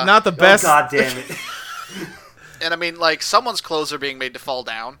of, yeah. not the Oh, best. God damn it. And I mean, like, someone's clothes are being made to fall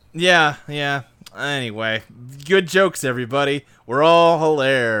down. Yeah. Anyway, good jokes, everybody. We're all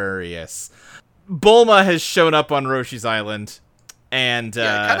hilarious. Bulma has shown up on Roshi's Island, and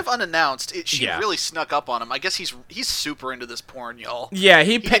Yeah, kind of unannounced. She yeah. really snuck up on him. I guess he's super into this porn, y'all. yeah,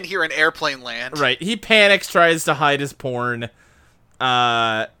 He didn't hear an airplane land. right. He panics, tries to hide his porn.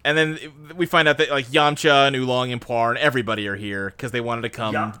 And then we find out that like Yamcha and Oolong and Puar and everybody are here because they wanted to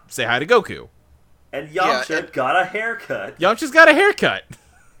come Yeah. say hi to Goku. And Yamcha got a haircut. Yamcha's got a haircut.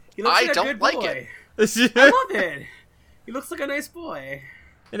 He looks I like a don't good like boy. it. I love it. He looks like a nice boy.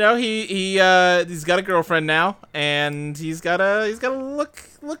 You know, he's got a girlfriend now, and he's gotta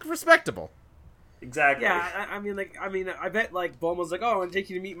look respectable. Exactly. Yeah, I bet like Bulma's like, oh, I'm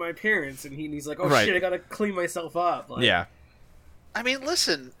taking you to meet my parents, and he's like, oh Right. shit, I gotta clean myself up. Like, Yeah. I mean,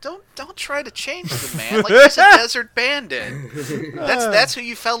 listen, don't try to change the man. Like, he's a desert bandit. That's who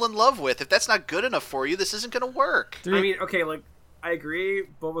you fell in love with. If that's not good enough for you, this isn't gonna work. I mean, okay, like, I agree,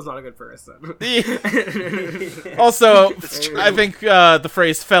 Bulma's not a good person. Also, I think the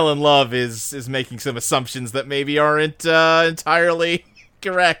phrase "fell in love" is making some assumptions that maybe aren't entirely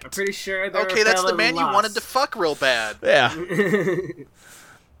correct. I'm pretty sure Okay, that's the man you wanted to fuck real bad. Yeah.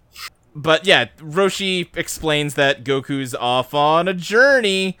 But yeah, Roshi explains that Goku's off on a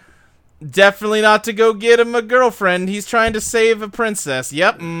journey. Definitely not to go get him a girlfriend. He's trying to save a princess.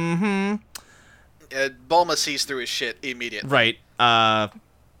 Yep, mm-hmm. Bulma sees through his shit immediately. Right.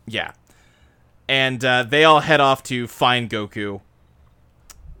 Yeah. And they all head off to find Goku.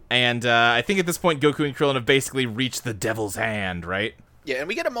 And I think at this point, Goku and Krillin have basically reached the Devil's Hand, right? Yeah, and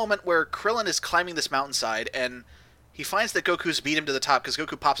we get a moment where Krillin is climbing this mountainside, and he finds that Goku's beat him to the top, because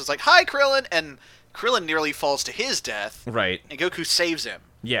Goku pops is like, "Hi, Krillin!" And Krillin nearly falls to his death. Right. And Goku saves him.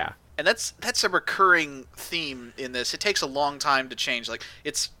 Yeah. And that's a recurring theme in this. It takes a long time to change. Like,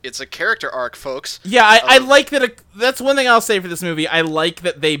 it's a character arc, folks. Yeah, I like that. That's one thing I'll say for this movie. I like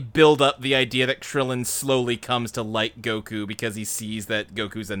that they build up the idea that Krillin slowly comes to like Goku because he sees that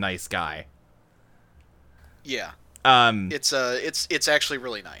Goku's a nice guy. Yeah. It's actually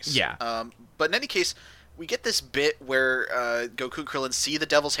really nice. Yeah. But in any case, we get this bit where Goku and Krillin see the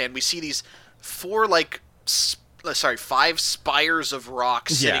Devil's Hand. We see these 5 spires of rock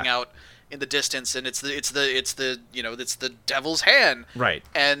sitting out in the distance, and it's the Devil's Hand. Right.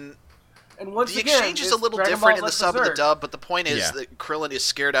 And once the again, exchange is a little different in the sub and the dub, but the point is Yeah. that Krillin is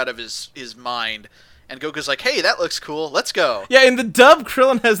scared out of his mind, and Goku's like, "Hey, that looks cool. Let's go." Yeah, in the dub,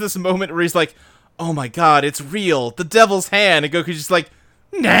 Krillin has this moment where he's like, "Oh my god, it's real, the Devil's Hand," and Goku's just like,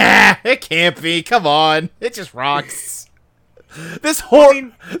 "Nah, it can't be. Come on, it just rocks." This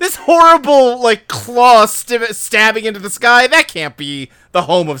horrible, like, claw stabbing into the sky, that can't be the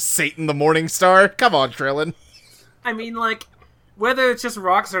home of Satan the Morning Star. Come on, Krillin. I mean, like, whether it's just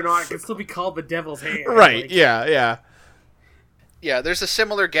rocks or not, it can still be called the Devil's Hand. Right, like, yeah. Yeah, there's a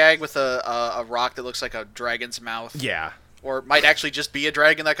similar gag with a rock that looks like a dragon's mouth. Yeah. Or might actually just be a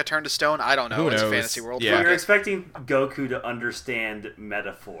dragon that could turn to stone. I don't know. Who It's a knows? fantasy world. Yeah. So you're expecting Goku to understand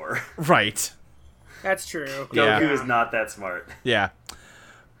metaphor. Right. That's true. Yeah. Goku is not that smart. Yeah.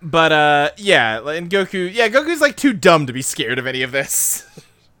 But, yeah, and Goku's, like, too dumb to be scared of any of this.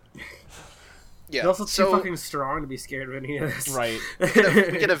 Yeah. He's also so, too fucking strong to be scared of any of this. Right. we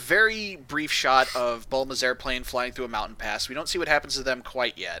get a very brief shot of Bulma's airplane flying through a mountain pass. We don't see what happens to them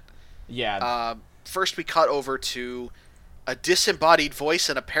quite yet. Yeah. First, we cut over to a disembodied voice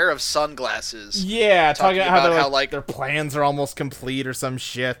and a pair of sunglasses. Yeah, talking about how like their plans are almost complete or some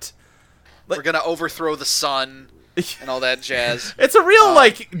shit. We're gonna overthrow the sun and all that jazz. It's a real,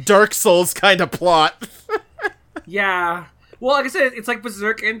 like, Dark Souls kind of plot. Yeah. Well, like I said, it's like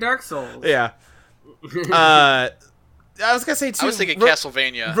Berserk and Dark Souls. Yeah. I was gonna say, too... I was thinking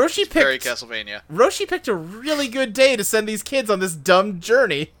Castlevania. Roshi Very Castlevania. Roshi picked a really good day to send these kids on this dumb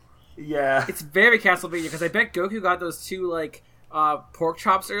journey. Yeah. It's very Castlevania, because I bet Goku got those 2, like, pork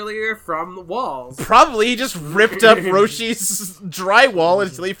chops earlier from the walls. Probably he just ripped up Roshi's drywall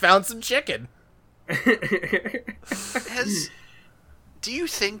until he found some chicken. Do you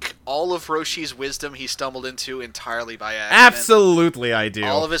think all of Roshi's wisdom he stumbled into entirely by accident? Absolutely, I do.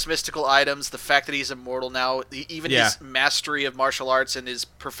 All of his mystical items, the fact that he's immortal now, even his mastery of martial arts and his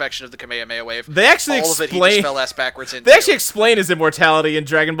perfection of the Kamehameha Wave. They actually all of it he just fell ass backwards into. They actually explain his immortality in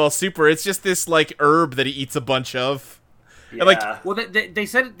Dragon Ball Super. It's just this, like, herb that he eats a bunch of. Yeah. And, like, Well, they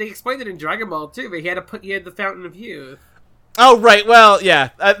said they explained it in Dragon Ball too. But he had the Fountain of Youth. oh, right, well, yeah.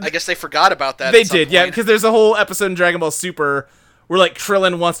 I guess they forgot about that. They at some did, yeah, point. because there's a whole episode in Dragon Ball Super where, like,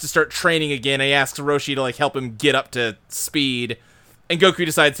 Krillin wants to start training again, and he asks Roshi to, like, help him get up to speed, and Goku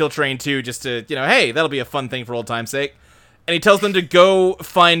decides he'll train too, just to, hey, that'll be a fun thing for old time's sake. And he tells them to go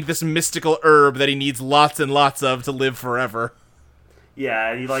find this mystical herb that he needs lots and lots of to live forever.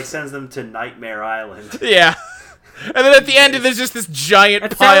 Yeah, and he, like, sends them to Nightmare Island. Yeah. And then at the end, there's just this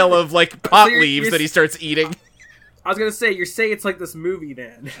giant pile of, like, pot leaves that he starts eating. I was gonna say, you're saying it's like this movie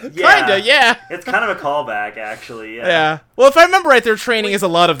then. Yeah. Kinda, yeah. It's kind of a callback, actually, yeah. Yeah. Well, if I remember right, their training is a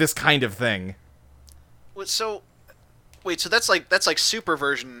lot of this kind of thing. So that's like super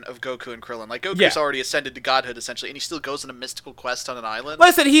version of Goku and Krillin. Like, Goku's already ascended to godhood, essentially, and he still goes on a mystical quest on an island.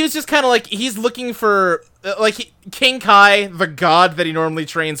 Like I said, he was just kind of like, he's looking for, King Kai, the god that he normally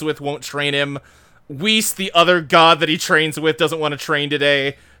trains with, won't train him. Whis, the other god that he trains with, doesn't want to train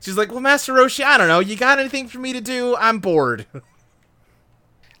today. She's like, well, Master Roshi, I don't know, you got anything for me to do? I'm bored.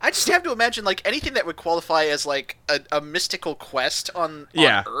 I just have to imagine, like, anything that would qualify as, like, a mystical quest on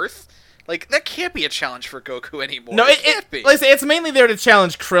Earth, Like, that can't be a challenge for Goku anymore. No, it can't be. Like I say, it's mainly there to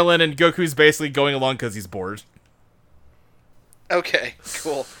challenge Krillin, and Goku's basically going along because he's bored. Okay,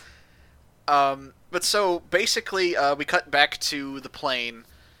 cool. But so, basically, we cut back to the plane,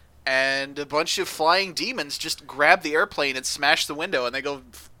 and a bunch of flying demons just grab the airplane and smash the window, and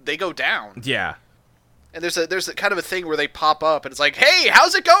they go down. Yeah. And there's a kind of a thing where they pop up, and it's like, hey,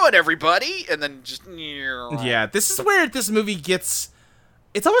 how's it going, everybody? And then just... Yeah, this is where this movie gets...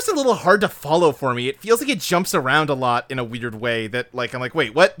 It's almost a little hard to follow for me. It feels like it jumps around a lot in a weird way that, like, I'm like,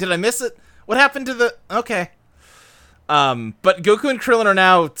 wait, what? Did I miss it? What happened to the... Okay. But Goku and Krillin are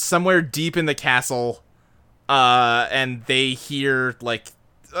now somewhere deep in the castle, and they hear, like...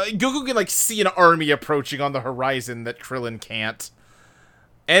 Goku can, like, see an army approaching on the horizon that Krillin can't.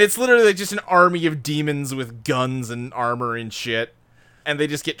 And it's literally like just an army of demons with guns and armor and shit. And they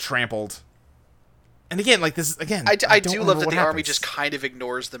just get trampled. And again, like, this is, again... I do love that the army just kind of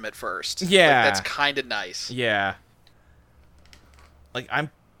ignores them at first. Yeah. Like, that's kind of nice. Yeah. Like, I'm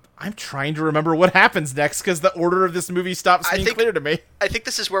trying to remember what happens next, because the order of this movie stops being clear to me. I think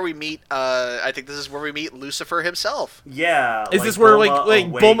this is where we meet, Lucifer himself. Yeah. Is this where, like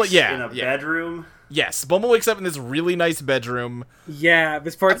Bulma... Yeah. In a bedroom? Yes, Bulma wakes up in this really nice bedroom. Yeah,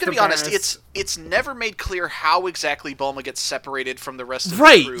 this part's I'm gonna be honest, it's never made clear how exactly Bulma gets separated from the rest of the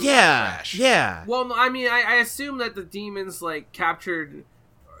crew. Right, yeah, yeah. Well, no, I mean, I assume that the demons, like, captured...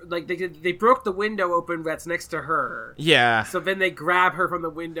 Like, they broke the window open that's next to her. Yeah. So then they grab her from the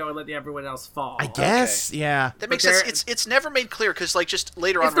window and let everyone else fall. I guess, okay. Yeah. That makes sense. It's never made clear, because, like, just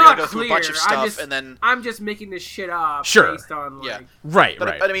later on we're going to go through a bunch of stuff, and then... I'm just making this shit up based on, like... Yeah. Right.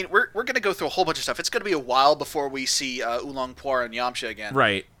 But, I mean, we're going to go through a whole bunch of stuff. It's going to be a while before we see Oolong Poir and Yamcha again.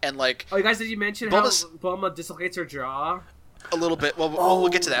 Right. And, like... Oh, you guys, did you mention how Bulma dislocates her jaw? A little bit. Well, we'll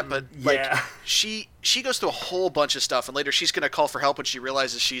get to that, but like yeah. she goes through a whole bunch of stuff, and later she's gonna call for help when she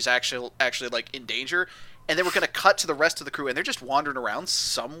realizes she's actually like in danger. And then we're gonna cut to the rest of the crew, and they're just wandering around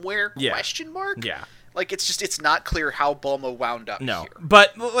somewhere? Yeah. Question mark? Yeah. Like it's not clear how Bulma wound up No, here.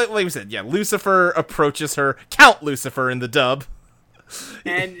 but like we said, yeah, Lucifer approaches her, Count Lucifer in the dub,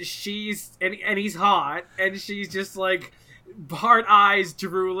 and and he's hot, and she's just like hard eyes,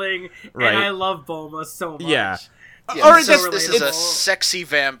 drooling, right. And I love Bulma so much. Yeah. Yeah, this is a sexy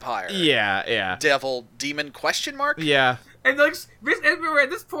vampire. Yeah. Devil, demon, question mark? Yeah. And like, at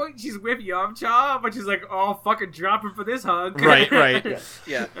this point, she's with Yamcha, but she's like, "Oh, fucking drop him for this hug." Right.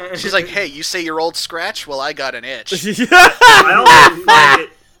 Yeah. She's like, "Hey, you say you're old Scratch? Well, I got an itch."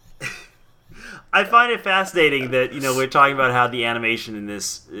 I find it fascinating that, you know, we're talking about how the animation in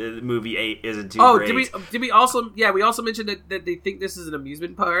this movie isn't too great. Did we also? Yeah, we also mentioned that they think this is an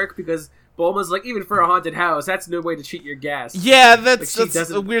amusement park because Bulma's like, even for a haunted house, that's no way to treat your guests. Yeah, that's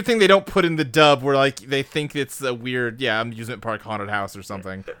a weird thing they don't put in the dub, where like they think it's a weird amusement park haunted house or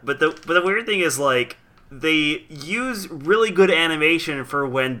something. But the weird thing is, like, they use really good animation for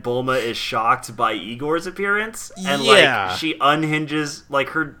when Bulma is shocked by Igor's appearance, and like she unhinges, like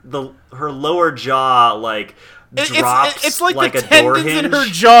her lower jaw like drops. It's like a the door tendons hinge. in her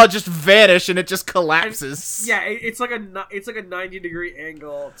jaw just vanish and it just collapses. It's like a 90-degree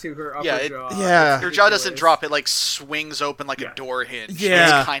angle to her upper jaw. Yeah, her jaw doesn't drop; it like swings open like a door hinge.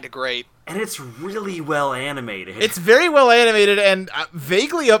 Yeah, it's kind of great, and it's really well animated. It's very well animated and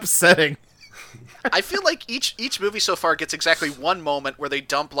vaguely upsetting. I feel like each movie so far gets exactly one moment where they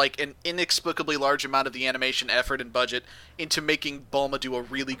dump like an inexplicably large amount of the animation effort and budget into making Bulma do a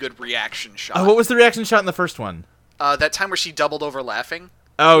really good reaction shot. Oh, what was the reaction shot in the first one? That time where she doubled over laughing.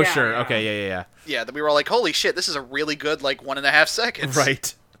 Oh, yeah, sure. yeah. Okay, yeah. Yeah, that we were all like, holy shit, this is a really good, like, 1.5 seconds.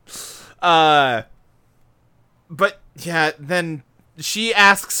 Right. But, yeah, then she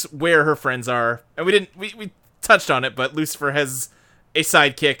asks where her friends are. And we touched on it, but Lucifer has a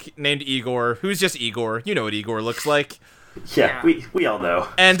sidekick named Igor, who's just Igor. You know what Igor looks like. Yeah, we all know.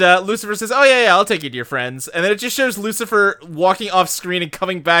 And Lucifer says, oh, yeah, I'll take you to your friends. And then it just shows Lucifer walking off screen and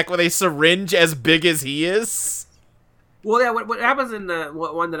coming back with a syringe as big as he is. Well, yeah, what happens in the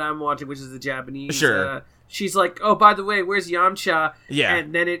one that I'm watching, which is the Japanese, sure. She's like, oh, by the way, where's Yamcha? Yeah.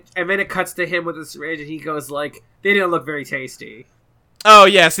 And then it cuts to him with a syringe, and he goes like, they didn't look very tasty. Oh,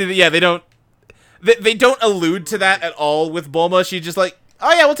 yeah, they don't... They don't allude to that at all with Bulma. She's just like,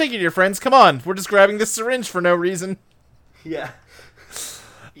 oh yeah, we'll take you to your friends. Come on. We're just grabbing this syringe for no reason. Yeah.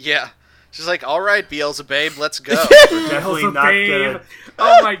 Yeah. She's like, all right, Beelzebub, let's go. We're definitely not gonna...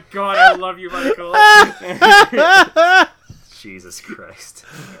 Oh my god, I love you, Michael. Jesus Christ.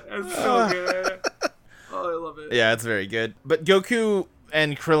 That's so good. Oh, I love it. Yeah, it's very good. But Goku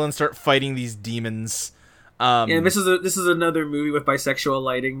and Krillin start fighting these demons. And this is another movie with bisexual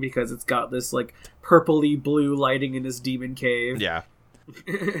lighting because it's got this like purpley blue lighting in this demon cave. Yeah.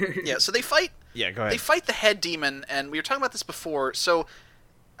 Yeah, so they fight. Yeah, go ahead. They fight the head demon, and we were talking about this before. So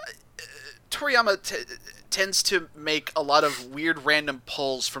Toriyama tends to make a lot of weird random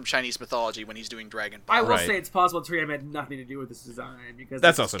pulls from Chinese mythology when he's doing Dragon Ball. I will Right. say it's possible Toriyama had nothing to do with this design because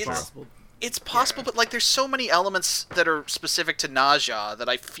That's it's also true. possible. It's possible, but like there's so many elements that are specific to Naja that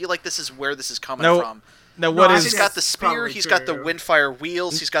I feel like this is where this is coming from. Now, what I is... He's think got that's the spear, probably he's got the true. windfire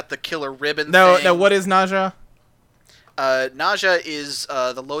wheels, he's got the killer ribbon No, thing. no, what is Naja? Naja is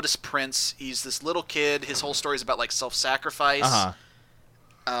the Lotus Prince. He's this little kid. His whole story is about like self-sacrifice.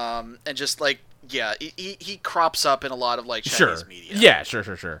 Uh-huh. And just like, yeah, he crops up in a lot of like Sure. Chinese media. Yeah,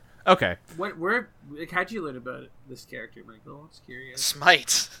 sure. Okay. How'd you learn about this character, Michael? I'm just curious.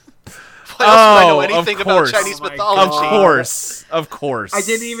 Smite. Why else would I know Oh, anything of about course. Chinese Oh my mythology? Of course. I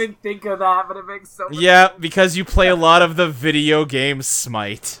didn't even think of that, but it makes so much Yeah, sense. because you play a lot of the video game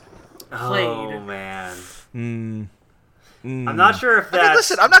Smite. Oh Played. man. I'm not sure if that's. I mean,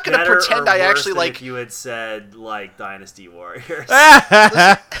 listen, I'm not gonna better pretend or I worse actually than like- If you had said like Dynasty Warriors.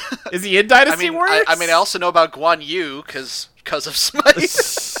 Is he in Dynasty Warriors? I also know about Guan Yu because of Smite.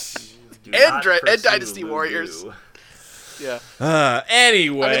 Do And not pursue Dynasty Voodoo. Warriors. Yeah.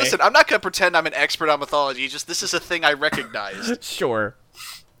 Anyway. I mean, listen, I'm not gonna pretend I'm an expert on mythology. Just this is a thing I recognized. Sure.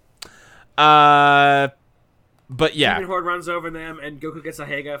 But yeah. Demon Horde runs over them, and Goku gets a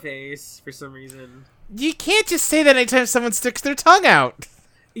Haga face for some reason. You can't just say that anytime someone sticks their tongue out.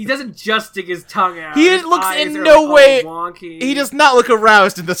 He doesn't just stick his tongue out. He His looks eyes in are, no like, all way- wonky. He does not look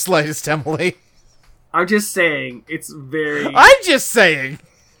aroused in the slightest, Emily. I'm just saying, it's very... I'm just saying.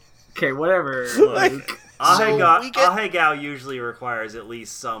 Okay, whatever. Like- Luke. Ahegao, we get- Ahegao usually requires at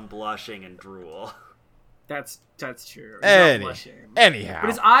least some blushing and drool. That's true. He's not blushing. Anyhow. But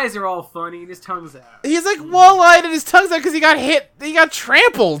his eyes are all funny, and his tongue's out. He's like wall-eyed and his tongue's out because he got hit. He got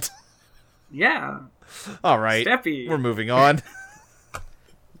trampled. Yeah. All right. Steppy. We're moving on.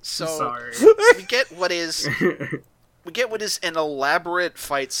 So Sorry. we get what is an elaborate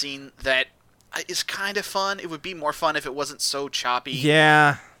fight scene that is kind of fun. It would be more fun if it wasn't so choppy.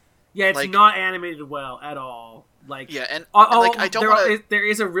 Yeah. Yeah, it's Like- not animated well at all. Like, Yeah, and oh, I don't want to. there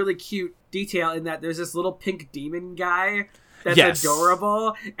is a really cute detail in that there's this little pink demon guy that's Yes.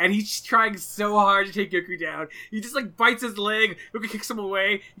 adorable, and he's trying so hard to take Goku down. He just like bites his leg, Goku kicks him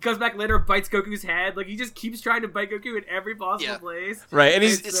away. He comes back later, bites Goku's head. Like he just keeps trying to bite Goku in every possible Yeah. place. Right, and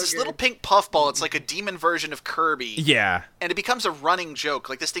It's he's... so this good. little pink puffball. It's like a demon version of Kirby. Yeah. And it becomes a running joke.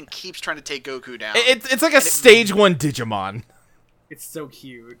 Like this thing keeps trying to take Goku down. It's like a stage 1 Digimon. It's so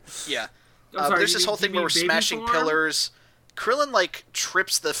cute. Yeah. I'm sorry, There's you this mean- whole you thing where mean we're baby smashing form? pillars. Krillin like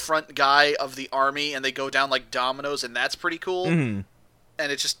trips the front guy of the army, and they go down like dominoes, and that's pretty cool. Mhm.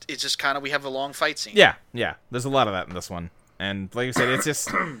 And it's just kind of we have a long fight scene. Yeah. There's a lot of that in this one. And like I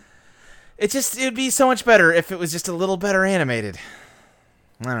said, it'd be so much better if it was just a little better animated.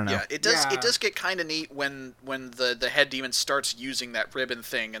 I don't know. Yeah, it does. Yeah. It does get kind of neat when the head demon starts using that ribbon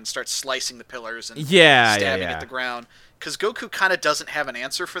thing and starts slicing the pillars and stabbing at the ground. Because Goku kind of doesn't have an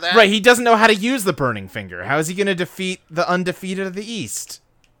answer for that. Right, he doesn't know how to use the burning finger. How is he going to defeat the undefeated of the East?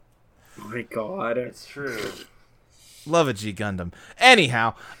 Oh my god. It's true. Love a G Gundam.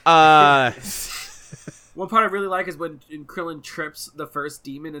 Anyhow, One part I really like is when Krillin trips the first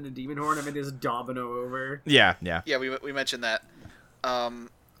demon in the demon horn and it is domino over. yeah. Yeah, we mentioned that.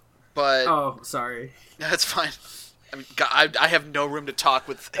 But Oh, sorry. that's fine. I mean, I have no room to talk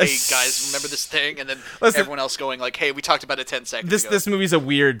with, hey, guys, remember this thing? And then Listen, everyone else going like, hey, we talked about it 10 seconds ago. This movie's a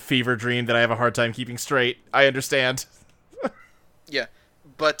weird fever dream that I have a hard time keeping straight. I understand. Yeah.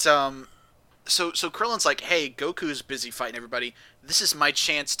 But, so Krillin's like, hey, Goku's busy fighting everybody. This is my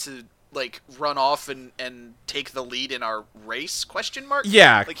chance to, like, run off and take the lead in our race, question mark?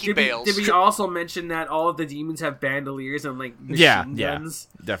 Yeah. Like, he Did bails. we also mention that all of the demons have bandoliers and like machine guns?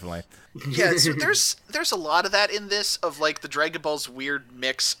 Definitely. Yeah, so there's a lot of that in this, of like the Dragon Ball's weird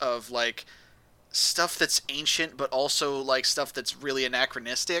mix of like stuff that's ancient but also like stuff that's really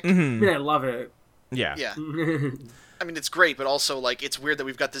anachronistic. I mean, I love it. Yeah. Yeah. I mean, it's great, but also like it's weird that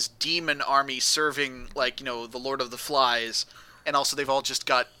we've got this demon army serving like, you know, the Lord of the Flies, and also they've all just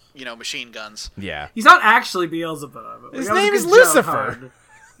got, you know, machine guns. Yeah. He's not actually Beelzebub. His That was a name is good joke, Lucifer. hon.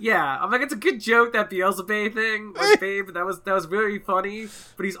 Yeah, I'm like, it's a good joke, that Beelzebub thing, like, babe. That was very funny,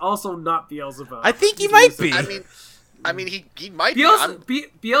 but he's also not Beelzebub. I think he He's might be. Lucifer. I mean, he might be.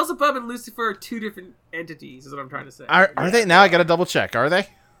 Beelzebub and Lucifer are two different entities, is what I'm trying to say. Are they? Now I gotta double check. Are they?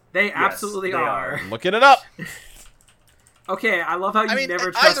 They absolutely they are. are. Looking it up. Okay, I love how you I mean, never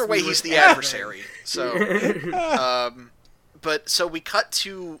trust either way, me he's with the anything. adversary. So, but so we cut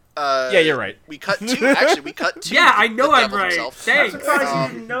to. Yeah, you're right. We cut to. Yeah, I know the I'm devil right. himself. I'm Thanks.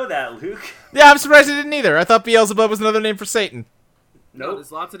 surprised you didn't know that, Luke. Yeah, I'm surprised I didn't either. I thought Beelzebub was another name for Satan. No,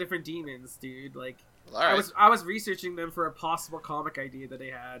 there's lots of different demons, dude. Like, All right. I was researching them for a possible comic idea that they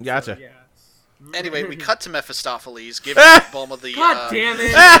had. Gotcha. So, yeah. Anyway, we cut to Mephistopheles giving Bulma the God damn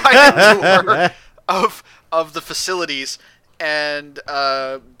it! tour of the facilities, and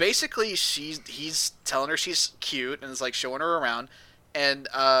basically he's telling her she's cute and is like showing her around, and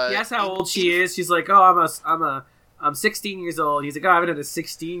he asks how old she is. She's like, "Oh, I'm 16 years old." He's like, "Oh, I haven't had a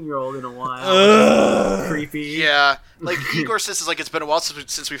 16-year-old in a while." Creepy. Yeah, like Igor says, is like it's been a while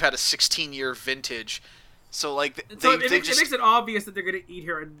since we've had a 16-year vintage. So like it makes it obvious that they're gonna eat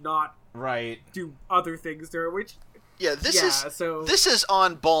her and not do other things to her. Which this is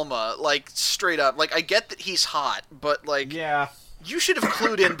on Bulma, like straight up. Like I get that he's hot, but like you should have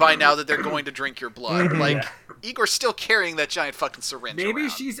clued in by now that they're going to drink your blood. Like Igor's still carrying that giant fucking syringe. Maybe around.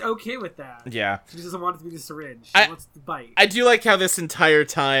 she's okay with that. Yeah, she just doesn't want it to be the syringe. She wants the bite. I do like how this entire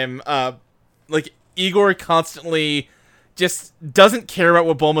time, like Igor constantly just doesn't care about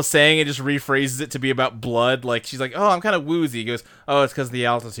what Bulma's saying and just rephrases it to be about blood. Like, she's like, "Oh, I'm kind of woozy." He goes, "Oh, it's because of the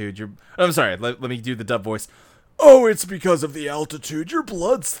altitude. I'm sorry, let me do the dub voice. "Oh, it's because of the altitude. Your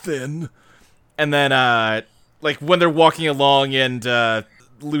blood's thin." And then, like, when they're walking along and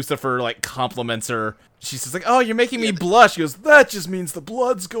Lucifer, like, compliments her, she says, like, "Oh, you're making me blush." She goes, "That just means the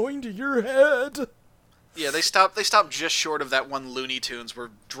blood's going to your head." Yeah, they stop just short of that one Looney Tunes where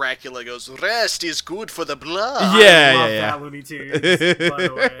Dracula goes, "Rest is good for the blood." Yeah, I love that Looney Tunes, by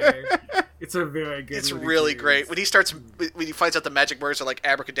the way. It's a very good It's Looney really Tunes. great. When he finds out the magic words are like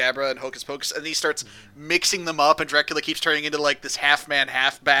abracadabra and hocus pocus, and he starts mixing them up, and Dracula keeps turning into like this half man,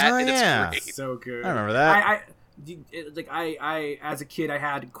 half bat, and it's great. So good. I remember that. I as a kid, I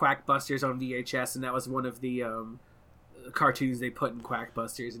had Quackbusters on VHS, and that was one of the cartoons they put in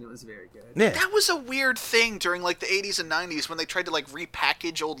Quackbusters, and it was very good. Yeah. That was a weird thing during like the 80s and 90s when they tried to like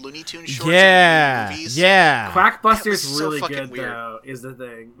repackage old Looney Tunes shorts in movies. Yeah. Quackbusters so really fucking good weird. though, is the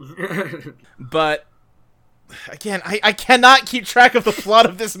thing. But again, I cannot keep track of the plot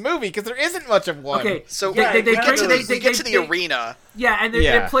of this movie because there isn't much of one. Okay, So they we get to the arena. Yeah, and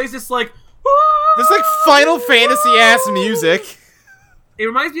it plays this like this like Final Fantasy ass music. It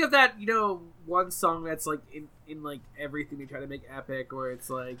reminds me of that, one song that's like in like everything they try to make epic, where it's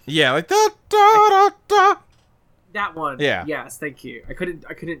like like da da da da. That one. Yeah. Yes, thank you. I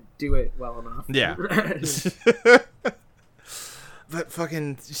couldn't do it well enough. Yeah. That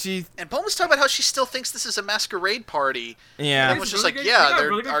fucking And Bulma's talking about how she still thinks this is a masquerade party. Yeah. And everyone's just really like, good, they're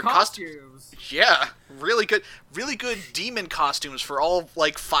really good our costumes. Yeah, really good demon costumes for all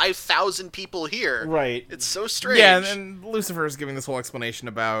like 5,000 people here. Right. It's so strange. Yeah, and Lucifer is giving this whole explanation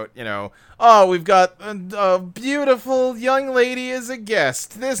about, oh, we've got a beautiful young lady as a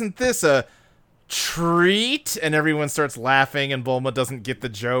guest. Isn't this a treat? And everyone starts laughing, and Bulma doesn't get the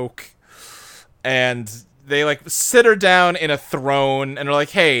joke. And they, like, sit her down in a throne, and are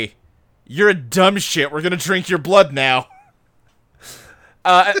like, "Hey, you're a dumb shit. We're gonna drink your blood now."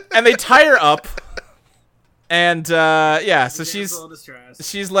 And they tie her up. And, so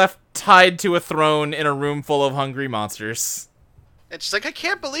she's left tied to a throne in a room full of hungry monsters. And she's like, "I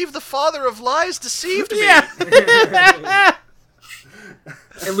can't believe the father of lies deceived me." Yeah.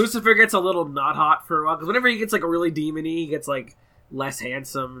 And Lucifer gets a little not hot for a while, because whenever he gets, like, a really demon-y, he gets, like, less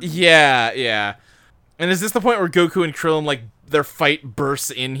handsome. Yeah. And is this the point where Goku and Krillin, like, their fight bursts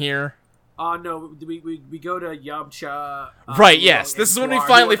in here? No, we go to Yamcha. Right, yes. This is when we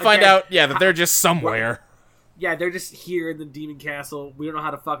finally find out, that they're just somewhere. Yeah, they're just here in the Demon Castle. We don't know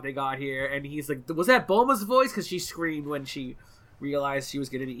how the fuck they got here. And he's like, was that Bulma's voice? Because she screamed when she realized she was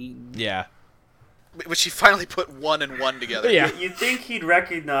going to be eaten. Yeah. But she finally put one and one together. Yeah. You'd think he'd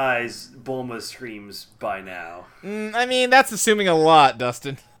recognize Bulma's screams by now. I mean, that's assuming a lot,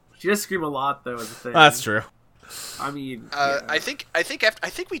 Dustin. She does scream a lot, though, as a thing. That's true. I mean, I think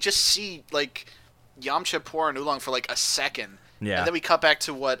we just see like Yamcha pour an oolong for like a second, Yeah. and then we cut back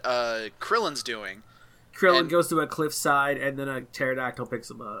to what Krillin's doing. Krillin goes to a cliffside, and then a pterodactyl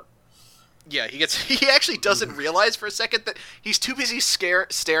picks him up. Yeah, he actually doesn't realize for a second that he's too busy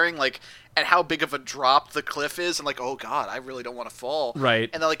staring like at how big of a drop the cliff is, and like, oh god, I really don't want to fall. Right.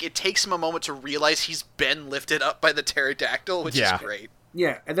 And then like it takes him a moment to realize he's been lifted up by the pterodactyl, which is great.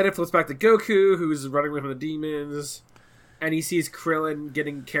 Yeah, and then it flips back to Goku, who's running away from the demons, and he sees Krillin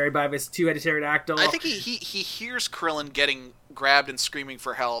getting carried by this two-headed pterodactyl. I think he hears Krillin getting grabbed and screaming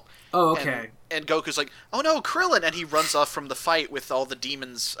for help. Oh, okay. And Goku's like, "Oh no, Krillin!" And he runs off from the fight with all the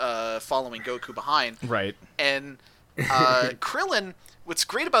demons following Goku behind. Right. And Krillin, what's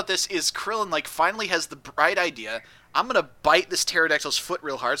great about this is Krillin like finally has the bright idea. I'm gonna bite this pterodactyl's foot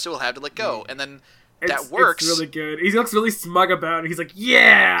real hard, so he'll have to let go. And then that works. It's really good. He looks really smug about it. He's like,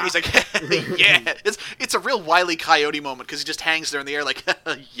 yeah! He's like, yeah. It's a real Wile E. Coyote moment because he just hangs there in the air like,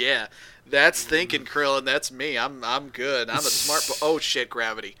 yeah, that's thinking, Krillin. That's me. I'm good. I'm a smart... Oh, shit,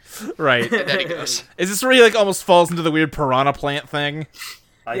 gravity. Right. And then he goes. Is this where he, like, almost falls into the weird piranha plant thing?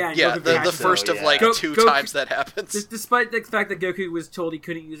 Yeah, the first of, like, two times that happens. Despite the fact that Goku was told he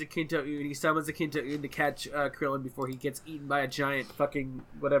couldn't use a Kinto-Un, he summons a Kinto-Un to catch Krillin before he gets eaten by a giant fucking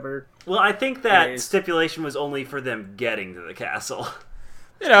whatever. Well, I think that stipulation was only for them getting to the castle.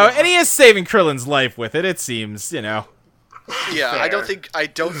 You know, and he is saving Krillin's life with it, it seems, you know. Yeah, Fair. I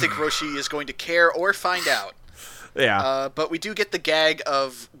don't think Roshi is going to care or find out. Yeah. But we do get the gag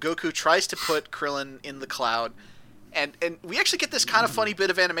of Goku tries to put Krillin in the cloud, and we actually get this kind of funny bit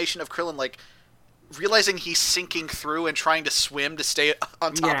of animation of Krillin, like, realizing he's sinking through and trying to swim to stay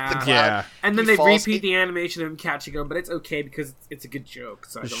on top of the cloud. Yeah. And then they repeat the animation of him catching him, but it's okay because it's a good joke.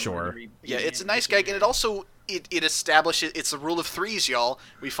 So I don't really Yeah, it's a nice gag, and it also it establishes it's the rule of threes, y'all.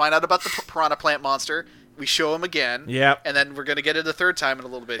 We find out about the piranha plant monster. We show him again. Yep. And then we're gonna get it a third time in a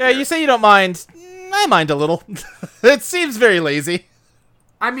little bit. Yeah, here. you say you don't mind. I mind a little. It seems very lazy.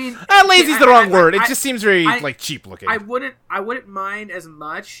 I mean, lazy's the wrong word. It just seems very like cheap looking. I wouldn't mind as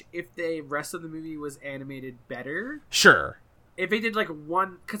much if the rest of the movie was animated better. Sure. If they did like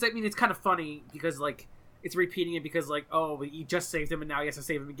one, because I mean it's kind of funny because like it's repeating it because like you just saved him and now he has to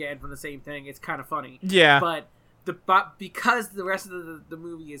save him again from the same thing. It's kind of funny. Yeah. But because the rest of the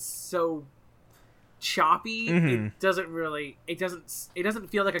movie is so choppy, it doesn't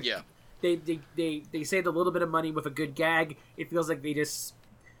feel like a They saved a little bit of money with a good gag. It feels like they just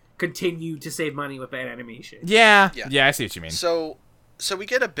continue to save money with bad animation. Yeah, I see what you mean. So we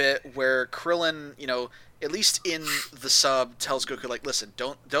get a bit where Krillin, you know, at least in the sub, tells Goku, like, listen,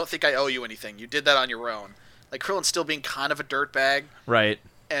 don't think I owe you anything. You did that on your own. Like, Krillin's still being kind of a dirtbag. Right.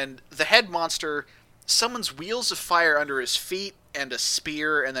 And the head monster summons wheels of fire under his feet and a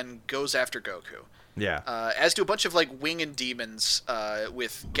spear and then goes after Goku. Yeah. As do a bunch of, like, winged demons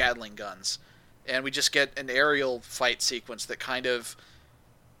with Gatling guns. And we just get an aerial fight sequence that kind of...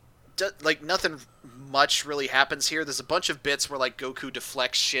 like, nothing much really happens here. There's a bunch of bits where, like, Goku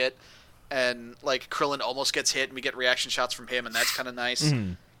deflects shit, and, like, Krillin almost gets hit, and we get reaction shots from him, and that's kind of nice.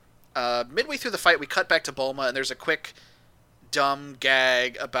 Midway through the fight, we cut back to Bulma, and there's a quick, dumb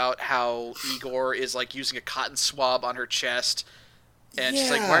gag about how Igor is, like, using a cotton swab on her chest, and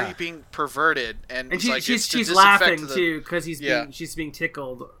she's like, why are you being perverted? And it's she's laughing, too, because she's being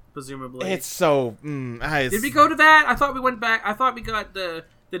tickled, presumably. It's so... Did we go to that? I thought we went back. I thought we got the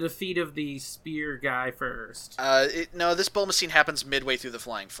defeat of the spear guy first. No, this Bulma scene happens midway through the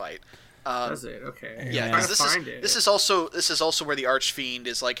flying fight. Does it? Okay. Yeah, because this is also where the Archfiend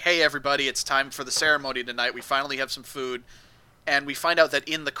is like, hey everybody, it's time for the ceremony tonight. We finally have some food, and we find out that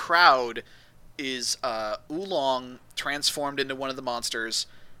in the crowd is Oolong transformed into one of the monsters,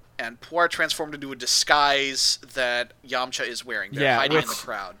 and Puar transformed into a disguise that Yamcha is wearing. They're hiding in the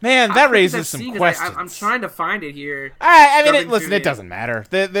crowd. Man, that raises some questions. I'm trying to find it here. I mean, listen, it doesn't matter.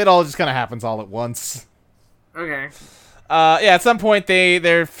 It all just kind of happens all at once. Okay. At some point,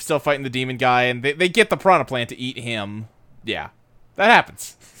 they're still fighting the demon guy, and they get the piranha plant to eat him. Yeah, that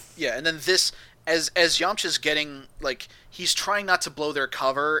happens. Yeah, and then this... As Yamcha's getting, like, he's trying not to blow their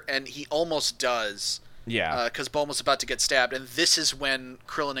cover, and he almost does. Yeah. Because Bulma's about to get stabbed, and this is when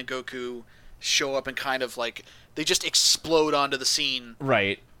Krillin and Goku show up and kind of, like, they just explode onto the scene.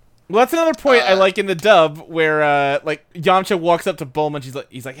 Right. Well, that's another point I like in the dub, where, like, Yamcha walks up to Bulma, and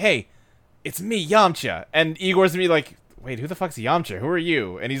he's like, hey, it's me, Yamcha. And Igor's me like, wait, who the fuck's Yamcha? Who are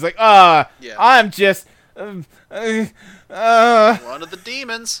you? And he's like, I'm just... One of the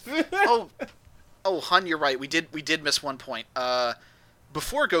demons. Oh, Hun, you're right. We did miss one point.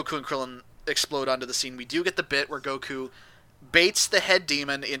 Before Goku and Krillin explode onto the scene, we do get the bit where Goku baits the head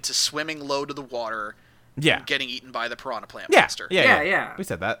demon into swimming low to the water, and getting eaten by the piranha plant monster. Yeah. We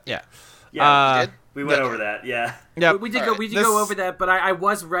said that. Yeah. Yeah, we went over that. Yeah. We did go over that, but I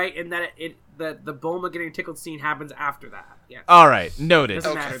was right in that the Bulma getting tickled scene happens after that. Yeah. All right, noted.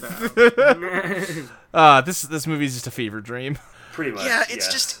 Doesn't matter though. This movie's just a fever dream. Pretty much. Yeah,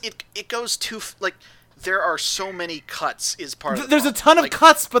 it's just it goes too like there are so many cuts is part of. There's a ton of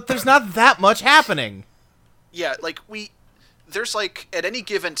cuts, but there's not that much happening. Yeah, like there's like at any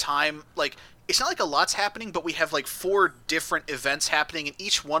given time, like it's not like a lot's happening, but we have like 4 different events happening, and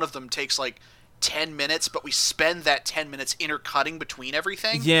each one of them takes like 10 minutes, but we spend that 10 minutes intercutting between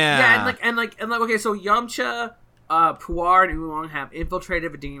everything. Yeah. Yeah, and like okay, so Yamcha, Puar, and Oolong have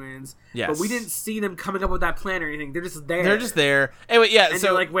infiltrated the demons. Yes. But we didn't see them coming up with that plan or anything. They're just there. They're just there. Anyway, yeah. And so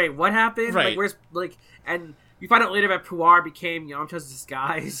you're like, wait, what happened? Right. Like, where's like, and You find out later that Puar became Yamcha's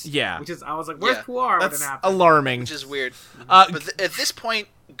disguise. Yeah. Which is, I was like, where's Yeah. Puar? That's What happened? alarming. Which is weird. But at this point,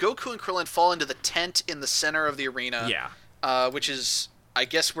 Goku and Krillin fall into the tent in the center of the arena. Yeah. Which is, I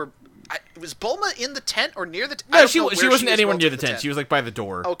guess, was Bulma in the tent or near the tent? No, she wasn't anywhere near the tent. She was like by the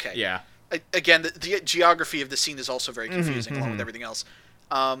door. Okay. Yeah. Again, the geography of the scene is also very confusing, along with everything else.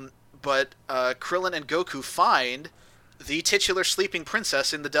 But Krillin and Goku find the titular sleeping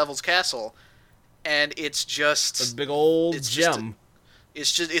princess in the Devil's Castle, and it's just a big old gem.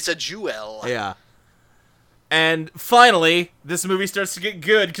 It's a jewel. Yeah. And finally, this movie starts to get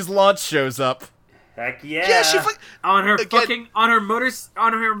good because Launch shows up. Heck yeah! Yeah, she on her motor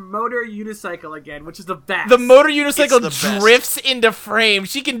unicycle again, which is the best. The motor unicycle drifts into frame.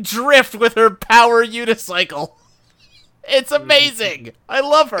 She can drift with her power unicycle. It's amazing. I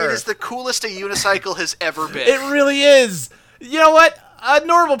love her. It is the coolest a unicycle has ever been. It really is. You know what? A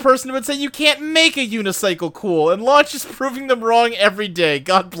normal person would say you can't make a unicycle cool, and Launch is proving them wrong every day.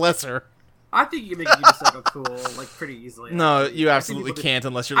 God bless her. I think you can make a unicycle cool, like, pretty easily. No, you absolutely can't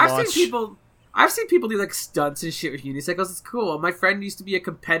unless you're Launch. I've seen people do, like, stunts and shit with unicycles. It's cool. My friend used to be a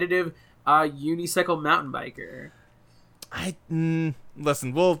competitive unicycle mountain biker.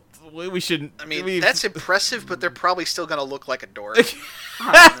 Listen, we shouldn't... I mean, that's impressive, but they're probably still gonna look like a dork.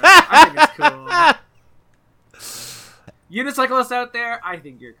 I think it's cool. Unicyclists out there, I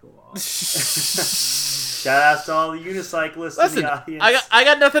think you're cool. Shout out to all the unicyclists in the audience. I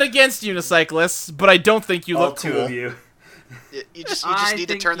got nothing against unicyclists, but I don't think you look cool. All two of you. You just need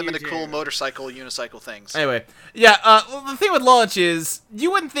to turn them into cool unicycle things. Anyway, yeah, well, the thing with Launch is,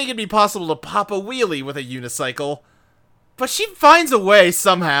 you wouldn't think it'd be possible to pop a wheelie with a unicycle, but she finds a way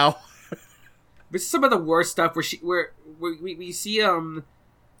somehow. This is some of the worst stuff where we see her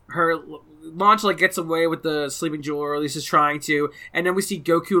Launch, like, gets away with the sleeping jewel, or at least is trying to, and then we see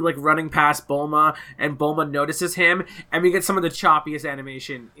Goku, like, running past Bulma, and Bulma notices him, and we get some of the choppiest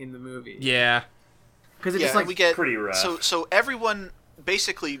animation in the movie. Yeah. Because it's just, like, we get pretty rough. So everyone,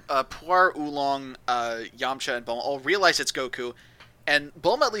 basically, Puar, Oolong, Yamcha, and Bulma all realize it's Goku, and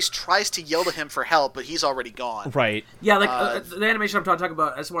Bulma at least tries to yell to him for help, but he's already gone. Right. Yeah, like, the animation I'm talking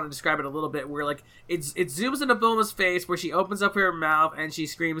about, I just want to describe it a little bit, where, like, it zooms into Bulma's face, where she opens up her mouth, and she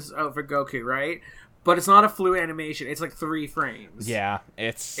screams out for Goku, right? But it's not a fluid animation, it's, like, 3 frames. Yeah,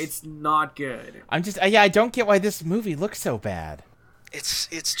 it's not good. I don't get why this movie looks so bad.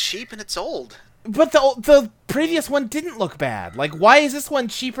 It's cheap and it's old. But the previous one didn't look bad. Like, why is this one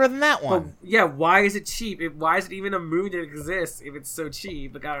cheaper than that one? Well, yeah, why is it cheap? Why is it even a movie that exists if it's so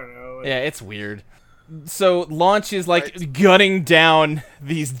cheap? Like, I don't know. Yeah, it's weird. So Launch is, like, gunning down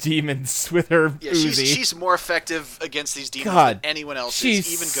these demons with her Uzi. She's more effective against these demons than anyone else she's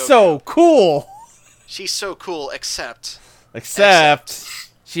is, even Goku. So cool. She's so cool, except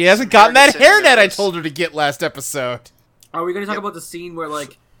she hasn't gotten that hairnet I told her to get last episode. Are we going to talk about the scene where,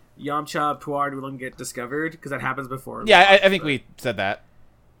 like, Yamcha, Puar, and Oolong get discovered? Because that happens before. Yeah, I think we said that.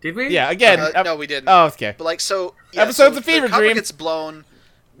 Did we? Yeah, again. No, we didn't. Oh, okay. But, like, Episode's a fever the cover dream. gets blown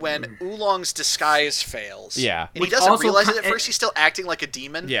when Oolong's disguise fails. Yeah. And he doesn't realize it at first. He's still acting like a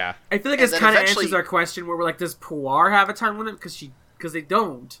demon. Yeah. I feel like this kind of answers our question where we're like, does Puar have a time limit? Because they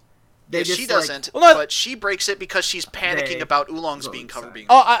don't. She doesn't, but she breaks it because she's panicking about Oolong's being covered.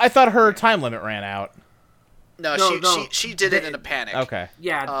 Oh, I thought her time limit ran out. No, she did it in a panic. Okay.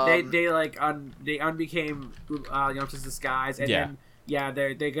 Yeah, they unbecame Yamcha's disguise, and then they get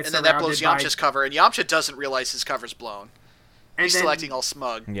surrounded. And then that blows Yamcha's cover, and Yamcha doesn't realize his cover's blown. He's still acting all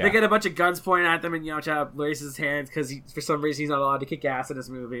smug. Yeah. They get a bunch of guns pointed at them, and Yamcha raises his hands because for some reason he's not allowed to kick ass in this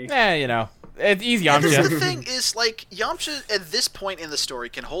movie. You know, it's easy Yamcha. The thing is, like, Yamcha at this point in the story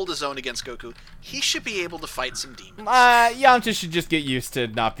can hold his own against Goku. He should be able to fight some demons. Yamcha should just get used to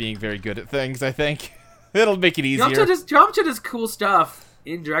not being very good at things, I think. It'll make it easier. Yamcha does cool stuff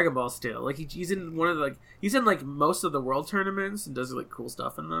in Dragon Ball still. Like, he's in he's in, like, most of the world tournaments and does, like, cool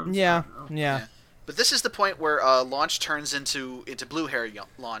stuff in them. Yeah. But this is the point where Launch turns into Blue Hair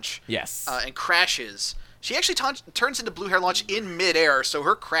Launch. Yes. And crashes. She actually turns into Blue Hair Launch in midair, so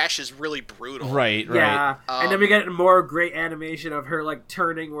her crash is really brutal. Right. Yeah. And then we get more great animation of her, like,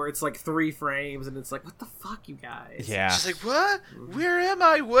 turning where it's, like, 3 frames, and it's like, what the fuck, you guys? Yeah. She's like, what? Where am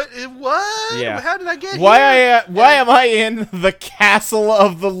I? What? Yeah. How did I get here? Why am I in the castle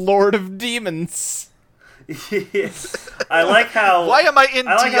of the Lord of Demons? I like how. Why am I in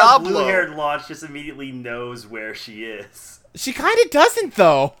Diablo? How blue-haired Launch just immediately knows where she is. She kind of doesn't,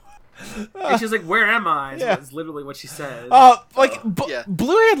 though. And she's like, where am I? That's literally what she says.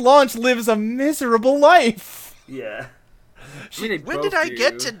 Blue-haired Launch lives a miserable life. Yeah. When did I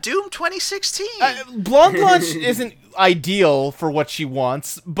get to Doom 2016? Blonde Launch isn't ideal for what she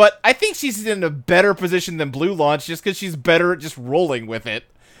wants, but I think she's in a better position than Blue Launch just because she's better at just rolling with it.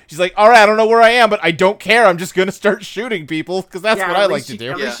 She's like, all right, I don't know where I am, but I don't care. I'm just going to start shooting people because that's what I like to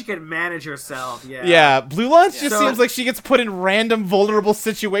do. At least she can manage herself, yeah. Yeah, Blue Launch just seems like she gets put in random vulnerable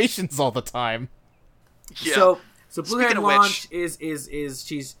situations all the time. Yeah. So Blue Launch is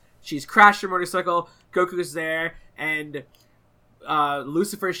she's crashed her motorcycle, Goku's there, and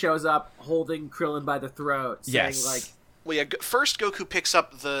Lucifer shows up holding Krillin by the throat, saying like... Well, yeah, first Goku picks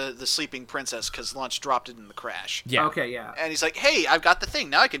up the sleeping princess because Launch dropped it in the crash. Yeah. Okay, yeah. And he's like, hey, I've got the thing.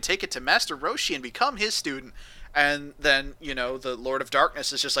 Now I can take it to Master Roshi and become his student. And then, the Lord of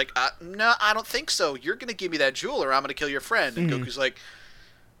Darkness is just like, no, I don't think so. You're going to give me that jewel or I'm going to kill your friend. And Goku's like,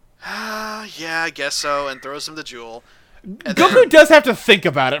 yeah, I guess so, and throws him the jewel. And Goku does have to think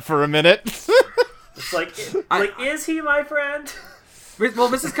about it for a minute. It's like, is he my friend? Well,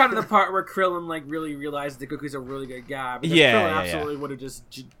 this is kind of the part where Krillin really realized that Goku's a really good guy. Because Krillin absolutely would have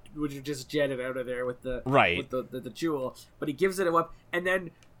just jetted out of there with the the jewel, but he gives it up, and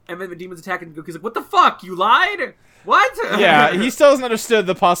then the demons attack, and Goku's like, "What the fuck? You lied? What?" Yeah, he still hasn't understood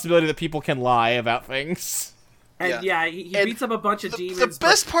the possibility that people can lie about things. And he beats up a bunch of demons. The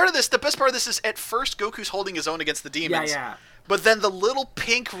best part of this is at first Goku's holding his own against the demons. Yeah. But then the little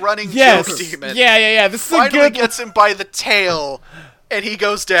pink running joke demon This is finally gets him by the tail. And he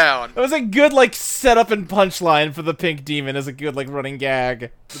goes down. It was a good, setup and punchline for the pink demon as a good, running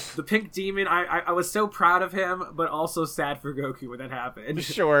gag. The pink demon, I was so proud of him, but also sad for Goku when that happened.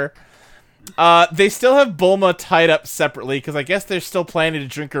 Sure. They still have Bulma tied up separately, because I guess they're still planning to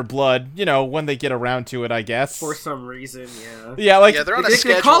drink her blood, when they get around to it, I guess. For some reason, yeah. Yeah, they're on a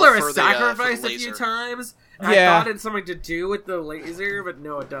schedule they call her for a sacrifice a few times. I thought it had something to do with the laser, but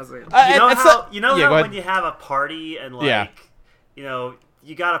no, it doesn't. You know how when you have a party and,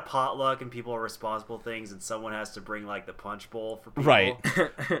 you got a potluck and people are responsible for things and someone has to bring, the punch bowl for people? Right.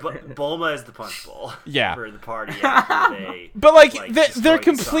 But Bulma is the punch bowl for the party after they... But, they're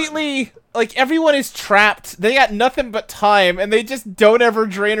completely... everyone is trapped. They got nothing but time, and they just don't ever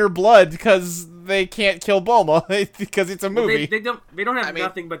drain her blood because they can't kill Bulma because it's a movie. They don't have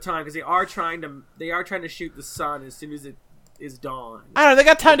nothing but time because they are trying to shoot the sun as soon as it is dawn. I don't know, they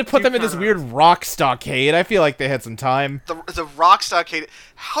got time to put them in this weird rock stockade. I feel like they had some time. The rock stockade.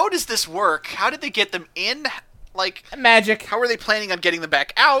 How does this work? How did they get them in? Magic. How are they planning on getting them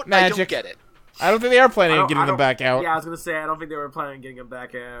back out? Magic. I don't get it. I don't think they are planning on getting them back out. Yeah, I was gonna say I don't think they were planning on getting them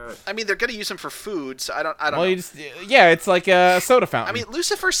back out. I mean, they're gonna use them for food, so I don't know. It's like a soda fountain. I mean,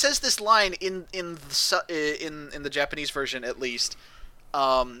 Lucifer says this line in the Japanese version, at least,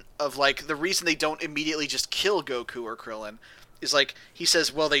 of the reason they don't immediately just kill Goku or Krillin is he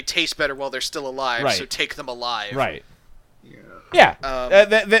says, well, they taste better while they're still alive, so take them alive. Right. Yeah.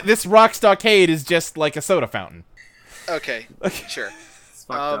 This rock stockade is just like a soda fountain. Okay. Sure. It's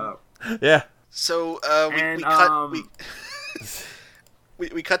fucked up. Yeah. So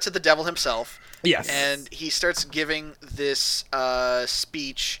we cut to the devil himself. Yes. And he starts giving this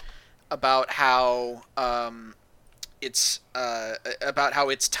speech about how it's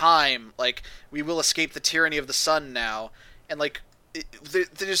time. We will escape the tyranny of the sun now. And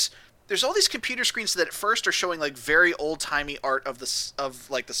there's all these computer screens that at first are showing very old timey art of the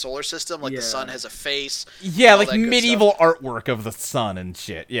solar system. The sun has a face. Yeah, medieval artwork of the sun and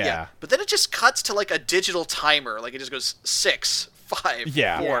shit. Yeah. But then it just cuts to a digital timer. It just goes 6, 5,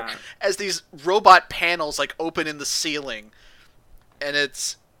 4, as these robot panels open in the ceiling, and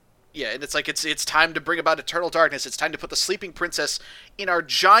it's time to bring about eternal darkness. It's time to put the sleeping princess in our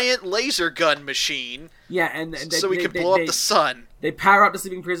giant laser gun machine. Yeah, and so we can blow up the sun. They power up the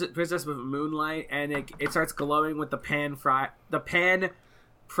sleeping princess with moonlight, and it starts glowing with the pan pride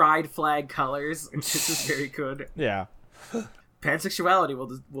flag colors. This is very good. Yeah,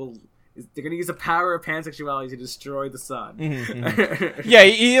 pansexuality they're gonna use the power of pansexuality to destroy the sun. Mm-hmm. Yeah,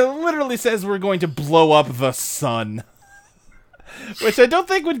 he literally says we're going to blow up the sun. Which I don't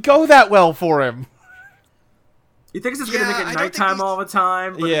think would go that well for him. He thinks it's going to make it nighttime all the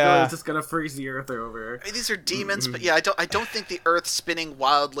time, but it's just going to freeze the Earth over. I mean, these are demons, but I don't think the Earth spinning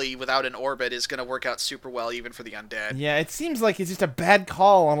wildly without an orbit is going to work out super well, even for the undead. Yeah, it seems like it's just a bad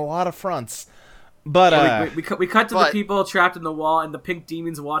call on a lot of fronts. But we cut to the people trapped in the wall and the pink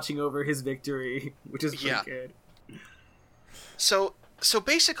demons watching over his victory, which is pretty good. So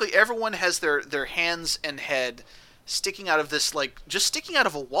basically, everyone has their hands and head sticking out of this, just sticking out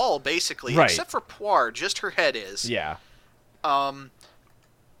of a wall, basically, except for Poir. Just her head is. Yeah. But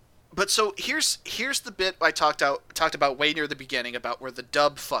so here's the bit I talked about way near the beginning about where the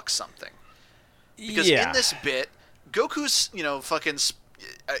dub fucks something. Because in this bit, Goku's, fucking.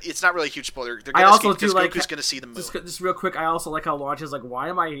 It's not really a huge spoiler. I also do like Goku's gonna see the moon. Just real quick, I also like how Launch is like, "Why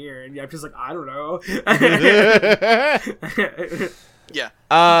am I here?" And I'm just like, "I don't know." Yeah.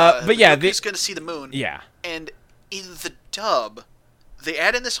 But yeah, Goku's gonna see the moon. Yeah. And in the dub, they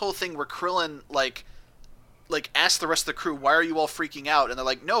add in this whole thing where Krillin like asks the rest of the crew, "Why are you all freaking out?" And they're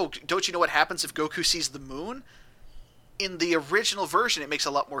like, "No, don't you know what happens if Goku sees the moon?" In the original version, it makes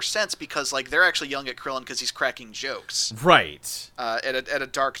a lot more sense because like they're actually yelling at Krillin because he's cracking jokes, right? At a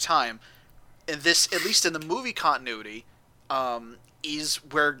dark time. And this, at least in the movie continuity, is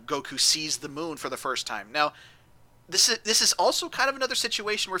where Goku sees the moon for the first time. Now, this is also kind of another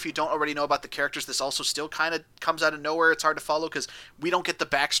situation where if you don't already know about the characters, this also still kind of comes out of nowhere. It's hard to follow because we don't get the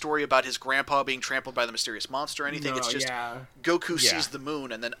backstory about his grandpa being trampled by the mysterious monster or anything. It's just Goku sees the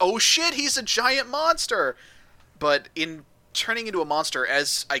moon and then, oh shit, he's a giant monster! But in turning into a monster,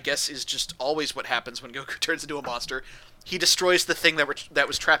 as I guess is just always what happens when Goku turns into a monster, he destroys the thing that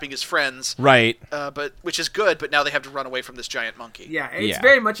was trapping his friends. Right. But which is good, but now they have to run away from this giant monkey. Yeah, it's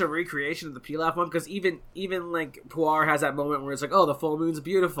very much a recreation of the Pilaf one, because even like Puar has that moment where it's like, oh, the full moon's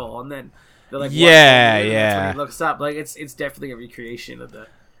beautiful, and then they're like, yeah. That's when he looks up. Like it's definitely a recreation of the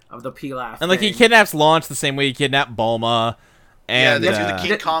Pilaf. And like he kidnaps Launch the same way he kidnapped Bulma. And, they do the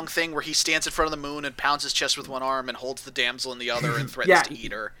King Kong thing where he stands in front of the moon and pounds his chest with one arm and holds the damsel in the other and threatens to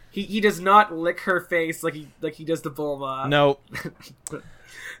eat her. He does not lick her face like he does the Bulma. Nope.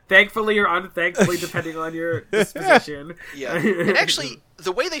 Thankfully or unthankfully, depending on your disposition. Yeah. And actually,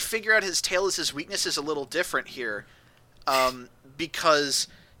 the way they figure out his tail is his weakness is a little different here. Because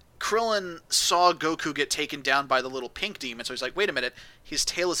Krillin saw Goku get taken down by the little pink demon, so he's like, wait a minute, his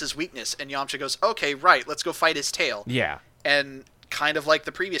tail is his weakness. And Yamcha goes, okay, right, let's go fight his tail. Yeah. And kind of like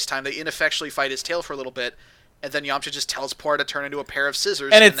the previous time, they ineffectually fight his tail for a little bit, and then Yamcha just tells Puar to turn into a pair of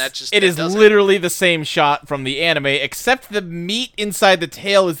scissors, and it is literally the same shot from the anime, except the meat inside the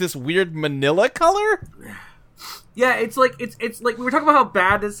tail is this weird manila color. Yeah, it's like we were talking about how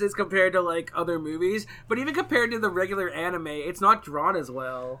bad this is compared to like other movies, but even compared to the regular anime, it's not drawn as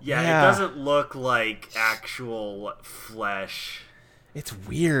well. Yeah. It doesn't look like actual flesh. It's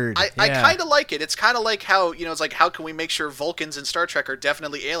weird. I kind of like it. It's kind of like how, it's like, how can we make sure Vulcans in Star Trek are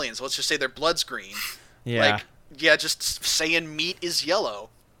definitely aliens? Let's just say their blood's green. Yeah. Just saying meat is yellow.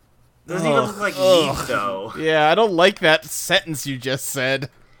 Doesn't even look like meat, though. Yeah, I don't like that sentence you just said.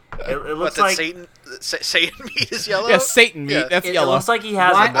 It looks like Satan meat is yellow? Yeah, Satan meat, that's yellow. It looks like he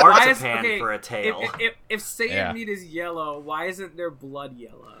has a marzipan for a tail. If Satan meat is yellow, why isn't their blood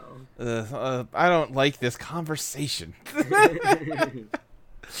yellow? I don't like this conversation.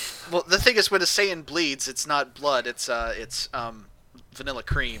 Well, the thing is, when a Saiyan bleeds, it's not blood. It's vanilla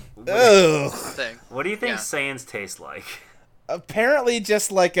cream. Ugh. What do you think Saiyans taste like? Apparently,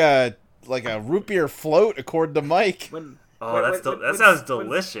 just like a root beer float, according to Mike. That sounds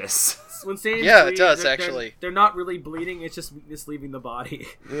delicious. When Saiyans bleed, it does actually. They're not really bleeding; it's just weakness leaving the body.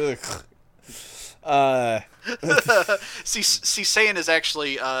 Ugh. See, Saiyan is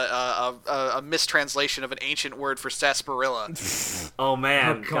actually a mistranslation of an ancient word for sarsaparilla. Oh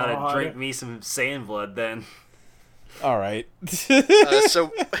man, gotta drink me some Saiyan blood then. All right.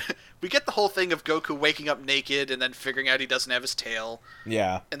 So we get the whole thing of Goku waking up naked and then figuring out he doesn't have his tail.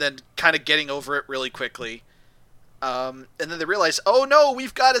 Yeah. And then kind of getting over it really quickly. And then they realize, oh no,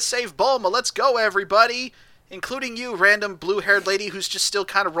 we've got to save Bulma. Let's go, everybody. Including you, random blue-haired lady who's just still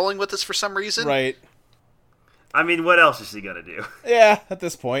kind of rolling with us for some reason. Right. I mean, what else is he gonna do? Yeah, at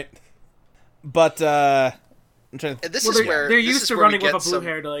this point. But, I'm trying to... And this is where... They're used to running with a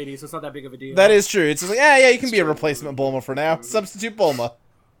blue-haired lady, so it's not that big of a deal. That is true. It's just like, yeah, you can be a replacement Bulma for now. Substitute Bulma.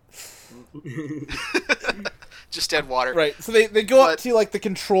 Just add water. Right, so they go up to, like, the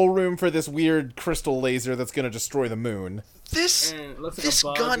control room for this weird crystal laser that's gonna destroy the moon. This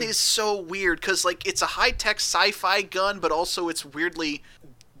gun is so weird, because, like, it's a high-tech sci-fi gun, but also it's weirdly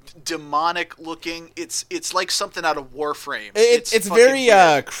demonic looking. It's like something out of Warframe. It's very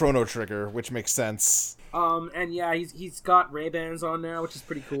weird. Chrono Trigger, which makes sense. And yeah, he's got Ray-Bans on now, which is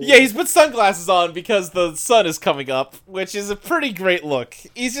pretty cool. Yeah, he's put sunglasses on because the sun is coming up, which is a pretty great look.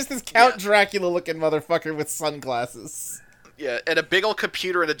 He's just this Count Dracula looking motherfucker with sunglasses. Yeah, and a big old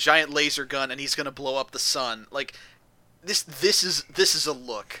computer and a giant laser gun, and he's gonna blow up the sun. Like, this is a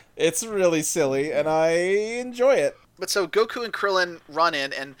look. It's really silly, and I enjoy it. But so Goku and Krillin run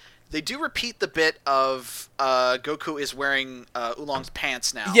in, and they do repeat the bit of Goku is wearing Oolong's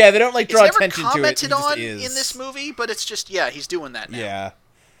pants now. Yeah, they don't draw attention to it. It's never commented on in this movie, but it's just he's doing that now. Yeah.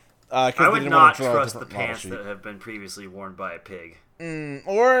 I would not trust the pants that have been previously worn by a pig.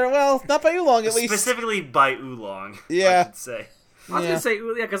 Or not by Oolong at least. Specifically by Oolong. Yeah. I should say. I was gonna say,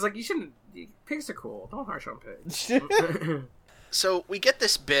 yeah, because like you shouldn't. Pigs are cool. Don't harsh on pigs. So we get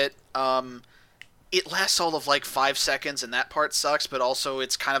this bit. It lasts all of like 5 seconds, and that part sucks. But also,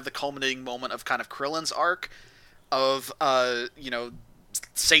 it's kind of the culminating moment of kind of Krillin's arc, of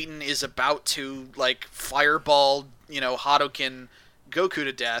Satan is about to like fireball Hadoken Goku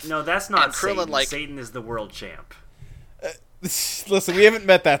to death. No, that's not and Krillin, Satan. like, Satan is the world champ. Listen, we haven't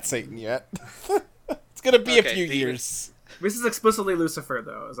met that Satan yet. It's gonna be a few years. This is explicitly Lucifer,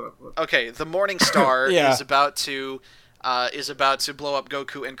 though. Okay, the Morning Star Yeah. is about to blow up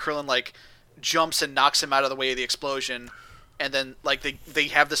Goku, and Krillin like jumps and knocks him out of the way of the explosion, and then like they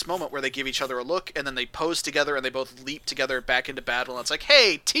have this moment where they give each other a look, and then they pose together, and they both leap together back into battle, and it's like,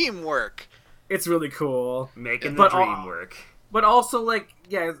 hey, teamwork. It's really cool. Making the dream work. But also, like,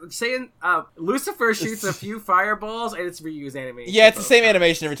 yeah, saying Lucifer shoots a few fireballs, and it's reused animation. Yeah, it's the same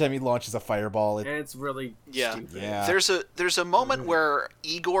animation every time he launches a fireball. And it's really stupid. Yeah. There's a moment where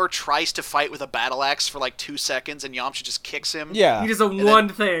Igor tries to fight with a battle axe for like 2 seconds, and Yamcha just kicks him. Yeah. He does one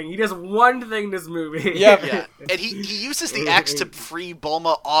thing. He does one thing in this movie. Yep. Yeah, and he uses the axe to free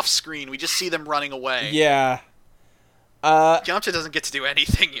Bulma off screen. We just see them running away. Yeah. Yamcha doesn't get to do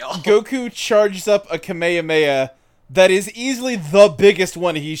anything, y'all. Goku charges up a Kamehameha that is easily the biggest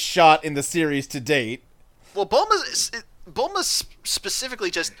one he's shot in the series to date. Well, Bulma's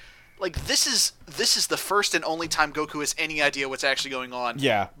specifically just like this is the first and only time Goku has any idea what's actually going on.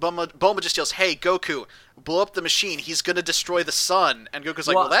 Yeah. Bulma just yells, "Hey, Goku, blow up the machine. He's gonna destroy the sun." And Goku's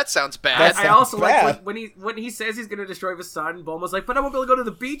like, "Well, that sounds bad." I also bad. like when he says he's gonna destroy the sun. Bulma's like, "But I won't be able to go to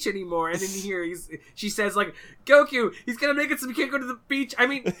the beach anymore." And then here she says like, "Goku, he's gonna make it so we can't go to the beach. I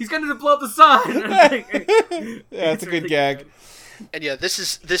mean, he's gonna blow up the sun." Yeah, it's a good gag. Good. And yeah, this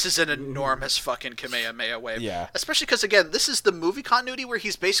is an enormous fucking Kamehameha wave. Yeah. Especially because, again, this is the movie continuity where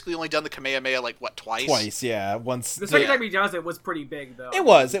he's basically only done the Kamehameha, like, what, twice? Twice, yeah. Once. The second time he does it was pretty big, though. It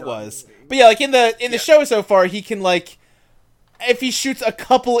was. But yeah, like in the show so far, he can like, if he shoots a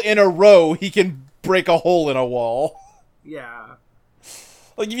couple in a row, he can break a hole in a wall. Yeah.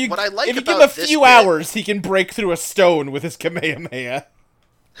 Like if you if you give him a few hours, he can break through a stone with his Kamehameha.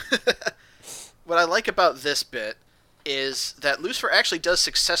 What I like about this bit is that Lucifer actually does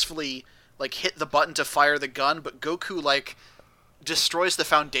successfully like hit the button to fire the gun, but Goku like destroys the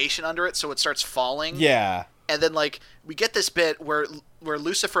foundation under it, so it starts falling. Yeah. And then like we get this bit where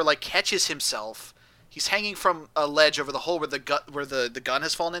Lucifer like catches himself. He's hanging from a ledge over the hole where the gun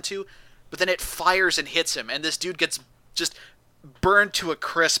has fallen into, but then it fires and hits him, and this dude gets just burned to a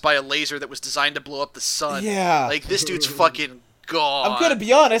crisp by a laser that was designed to blow up the sun. Yeah. Like this dude's fucking gone. I'm gonna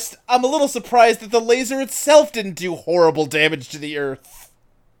be honest, I'm a little surprised that the laser itself didn't do horrible damage to the Earth.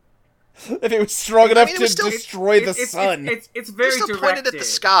 If it was strong enough to destroy the sun. It's very still directed. pointed at the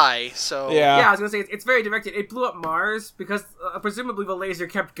sky, so... Yeah, I was gonna say, it's very directed. It blew up Mars because presumably the laser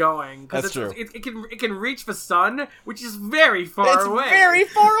kept going. That's true. It can reach the sun, which is very far away. It's very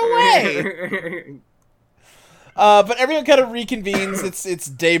far away! But everyone kind of reconvenes. It's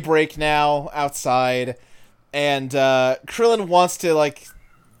daybreak now outside. And Krillin wants to like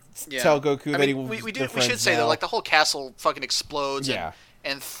tell Goku that he will. We should say that like the whole castle fucking explodes. Yeah.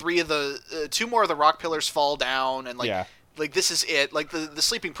 And two more of the rock pillars fall down, and like this is it. Like the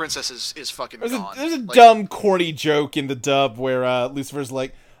sleeping princess is fucking gone. There's a dumb corny joke in the dub where Lucifer's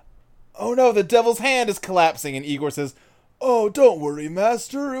like, "Oh no, the devil's hand is collapsing," and Igor says, "Oh, don't worry,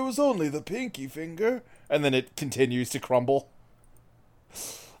 Master. It was only the pinky finger," and then it continues to crumble.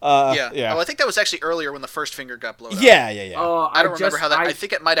 Yeah. Oh, I think that was actually earlier when the first finger got blown up. Yeah. Oh, I don't remember how that. I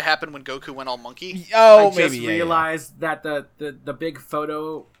think it might have happened when Goku went all monkey. Oh, I maybe. just realized that the big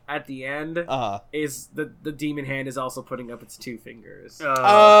photo at the end is the demon hand is also putting up its 2 fingers.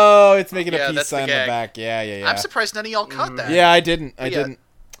 It's making a peace sign on the back. Yeah. I'm surprised none of y'all caught that. Yeah, I didn't. I didn't.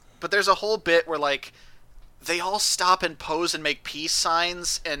 But there's a whole bit where like they all stop and pose and make peace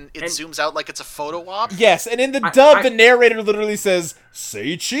signs, and it zooms out like it's a photo op. Yes, and in the dub, the narrator literally says,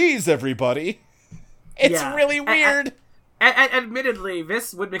 "Say cheese, everybody." It's really weird. Admittedly,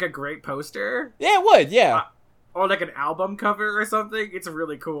 this would make a great poster. Yeah, it would, yeah. Or like an album cover or something. It's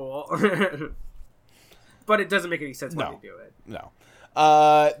really cool. But it doesn't make any sense why they do it. No.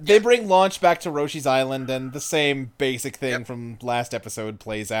 They bring Launch back to Roshi's Island, and the same basic thing from last episode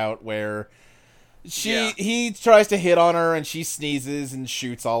plays out, where he tries to hit on her, and she sneezes and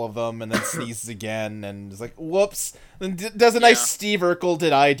shoots all of them, and then sneezes again, and is like, whoops. And does a nice Steve Urkel,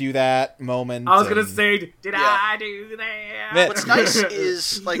 did I do that moment. I was going to say, did I do that? What's nice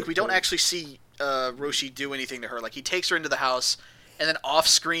is, like, we don't actually see Roshi do anything to her. Like, he takes her into the house, and then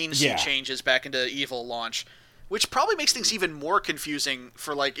off-screen she changes back into evil Launch, which probably makes things even more confusing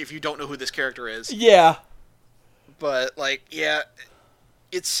for, like, if you don't know who this character is. Yeah. But like, yeah,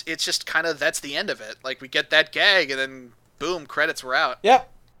 it's just kind of that's the end of it. Like we get that gag and then boom, credits were out.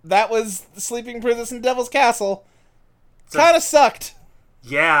 Yep, that was the Sleeping Princess in Devil's Castle. Kind of sucked.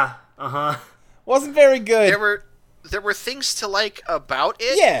 Yeah. Wasn't very good. There were things to like about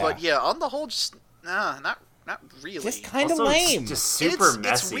it. Yeah. But yeah, on the whole, just not really. Just kind of lame. Just super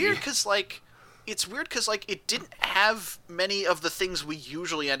messy. It's weird because it didn't have many of the things we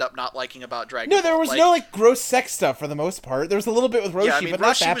usually end up not liking about Dragon Ball. No, there was no like gross sex stuff for the most part. There was a little bit with Roshi, yeah, I mean, but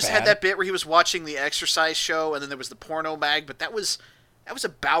not Roshi that bad. had that bit where he was watching the exercise show, and then there was the porno mag, but that was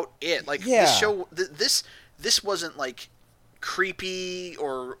about it. Like this show, this wasn't like creepy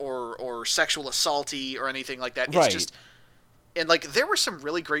or sexual assaulty or anything like that. It's just. And, like, there were some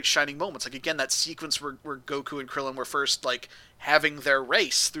really great shining moments. Like, again, that sequence where Goku and Krillin were first, like, having their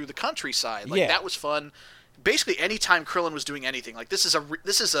race through the countryside. Like, that was fun. Basically, anytime Krillin was doing anything. Like, this is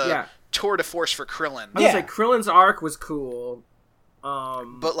a tour de force for Krillin. I was like, Krillin's arc was cool.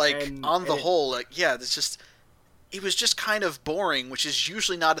 But, like, on the whole, like, it's just... It was just kind of boring, which is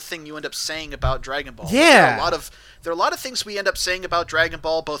usually not a thing you end up saying about Dragon Ball. Yeah. There are a lot of things we end up saying about Dragon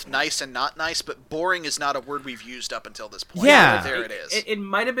Ball, both nice and not nice, but boring is not a word we've used up until this point. Yeah. There it is. It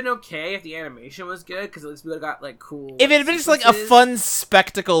might have been okay if the animation was good, because at least we would have got, like, cool... If it had been just, like, a fun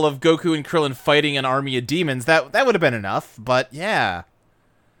spectacle of Goku and Krillin fighting an army of demons, that would have been enough, but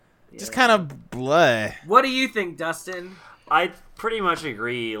just kind of blah. What do you think, Dustin? I pretty much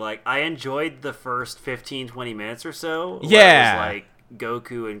agree. Like, I enjoyed the first 15-20 minutes or so. Yeah. Where it was like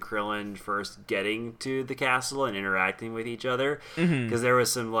Goku and Krillin first getting to the castle and interacting with each other, because there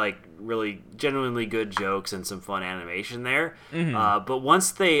was some like really genuinely good jokes and some fun animation there. But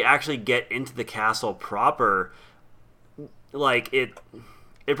once they actually get into the castle proper, like it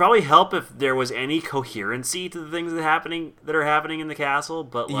probably help if there was any coherency to the things that are happening in the castle.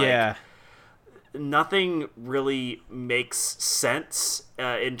 But like, nothing really makes sense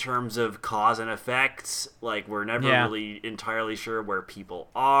in terms of cause and effect. Like, we're never really entirely sure where people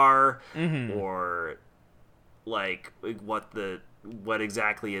are or like what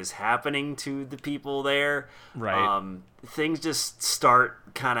exactly is happening to the people there. Right. Things just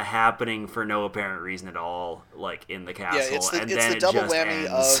start kind of happening for no apparent reason at all, like in the castle. Yeah, it's the then double it just whammy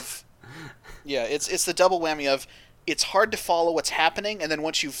ends. it's the double whammy of it's hard to follow what's happening, and then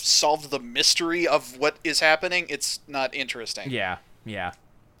once you've solved the mystery of what is happening, it's not interesting. Yeah.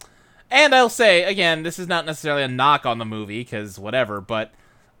 And I'll say, again, this is not necessarily a knock on the movie, because whatever, but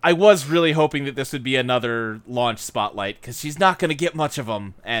I was really hoping that this would be another launch spotlight, because she's not going to get much of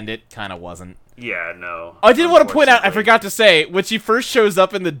them, and it kind of wasn't. Yeah, no. I did want to point out, I forgot to say, when she first shows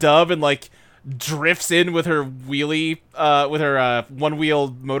up in the dub and, like, drifts in with her wheelie, with her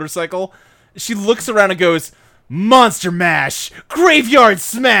one-wheeled motorcycle, she looks around and goes, "Monster Mash! Graveyard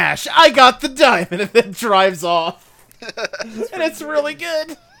Smash! I got the diamond!" and then drives off. And it's really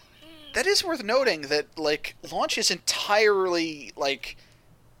good. That is worth noting that, like, Launch is entirely, like,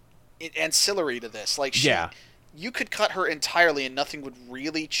 ancillary to this. Like, you could cut her entirely and nothing would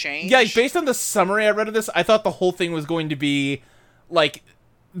really change. Yeah, based on the summary I read of this, I thought the whole thing was going to be, like,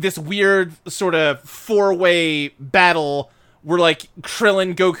 this weird sort of four-way battle where, like,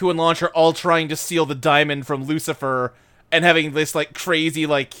 Krillin, Goku, and Launch are all trying to steal the diamond from Lucifer and having this, like, crazy,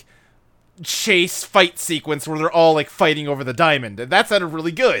 like, chase fight sequence where they're all, like, fighting over the diamond. And that sounded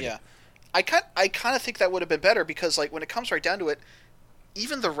really good. Yeah. I kind of think that would have been better because, like, when it comes right down to it,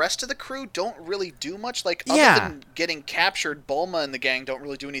 even the rest of the crew don't really do much. Like, other than getting captured, Bulma and the gang don't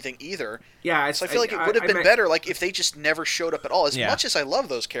really do anything either. Yeah, so I feel like it would have been better, like, if they just never showed up at all. As much as I love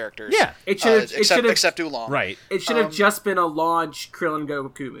those characters. Yeah. Except Oolong. Right. It should have just been a Launch Krillin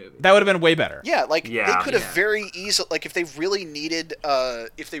Goku movie. That would have been way better. Yeah, like, they could have very easily, like, if they really needed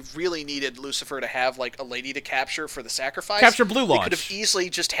Lucifer to have, like, a lady to capture for the sacrifice. Capture Blue Launch. They could have easily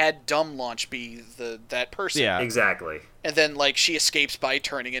just had Dumb Launch be that person. Yeah. Exactly. And then, like, she escapes by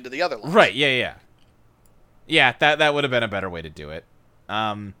turning into the other Launch. Right, yeah. Yeah, that would have been a better way to do it.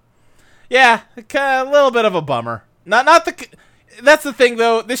 Yeah, a little bit of a bummer. Not the... That's the thing,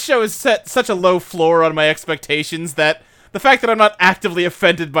 though. This show has set such a low floor on my expectations that the fact that I'm not actively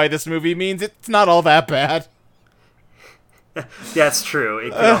offended by this movie means it's not all that bad. That's true.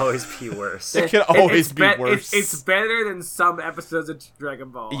 It could always be worse. It could always be worse. It's better than some episodes of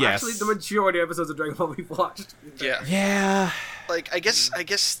Dragon Ball. Yes. Actually, the majority of episodes of Dragon Ball we've watched. Yeah. Like, I guess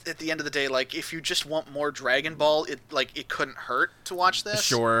at the end of the day, like, if you just want more Dragon Ball, it couldn't hurt to watch this.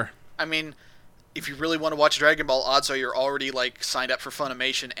 Sure. I mean, if you really want to watch Dragon Ball, odds are you're already, like, signed up for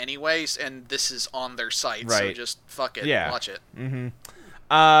Funimation anyways, and this is on their site, so just fuck it, watch it. Mm-hmm.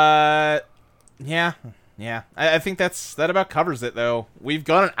 Yeah. I think that about covers it, though. We've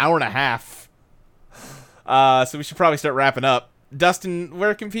gone an hour and a half. So we should probably start wrapping up. Dustin,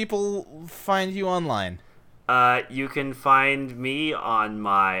 where can people find you online? You can find me on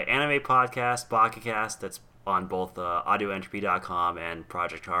my anime podcast, BakaCast, that's on both audioentropy.com and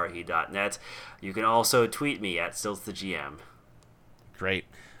projectharuhi.net. You can also tweet me at StillsTheGM. Great.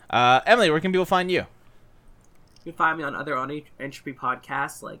 Emily, where can people find you? You can find me on other Audio Entropy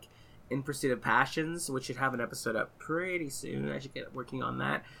podcasts, like In Pursuit of Passions, which should have an episode up pretty soon. I should get working on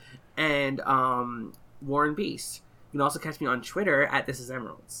that. And War and Beast. You can also catch me on Twitter at This Is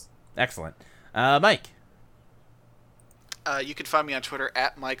Emeralds. Excellent. Mike? You can find me on Twitter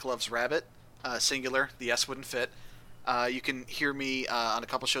at Mike Loves Rabbit. Singular. The S wouldn't fit. You can hear me on a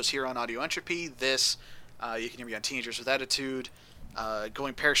couple shows here on Audio Entropy. You can hear me on Teenagers with Attitude.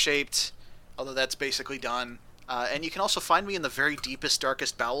 Going Pear-Shaped, although that's basically done. And you can also find me in the very deepest,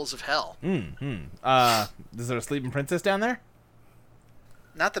 darkest bowels of hell. Is there a sleeping princess down there?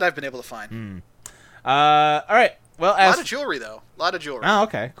 Not that I've been able to find. All right. Well, a lot of jewelry, though. A lot of jewelry. Oh,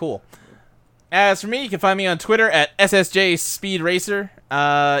 okay. Cool. As for me, you can find me on Twitter at SSJ Speed Racer.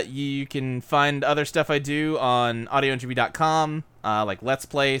 You can find other stuff I do on audioentropy.com, like Let's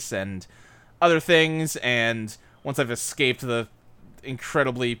Place and other things. And once I've escaped the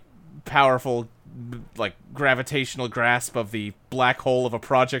incredibly powerful, like, gravitational grasp of the black hole of a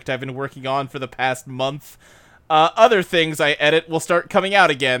project I've been working on for the past month, other things I edit will start coming out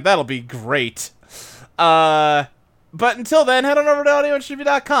again. That'll be great. But until then, head on over to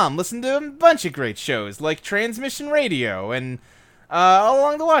audioentropy.com. Listen to a bunch of great shows like Transmission Radio and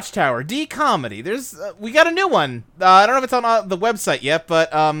Along the Watchtower, D-Comedy. We got a new one. I don't know if it's on the website yet,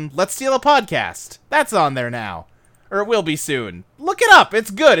 but Let's Steal a Podcast. That's on there now. Or it will be soon. Look it up.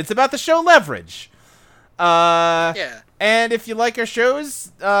 It's good. It's about the show Leverage. Yeah. And if you like our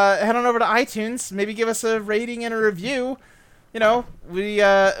shows, head on over to iTunes. Maybe give us a rating and a review. You know, we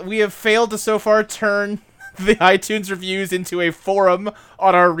have failed to so far turn the iTunes reviews into a forum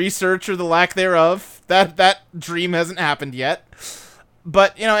on our research or the lack thereof. That dream hasn't happened yet.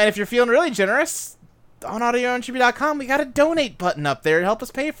 But, you know, and if you're feeling really generous, on audioentropy.com, we got a donate button up there to help us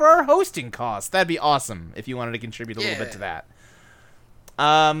pay for our hosting costs. That'd be awesome if you wanted to contribute a little bit to that.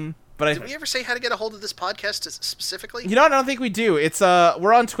 But did we ever say how to get a hold of this podcast specifically? You know, I don't think we do. It's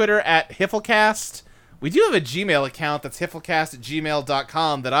we're on Twitter at Hifflecast. We do have a Gmail account that's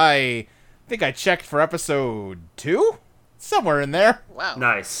hifflecast@gmail.com that I think I checked for episode 2? Somewhere in there. Wow.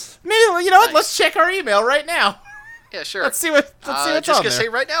 Nice. Maybe, you know what? Let's check our email right now. Yeah, sure. Let's see what's just on gonna there. say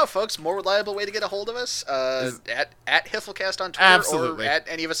right now, folks, more reliable way to get a hold of us at Hifflecast on Twitter Absolutely. or at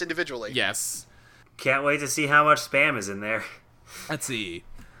any of us individually. Yes. Can't wait to see how much spam is in there. Let's see.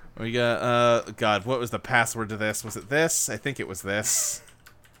 We got, God, what was the password to this? Was it this? I think it was this.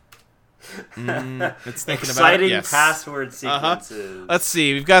 It's thinking Exciting about it. Yes. password sequences. Let's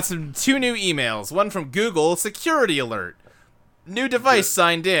see. We've got two new emails. One from Google, security alert. New device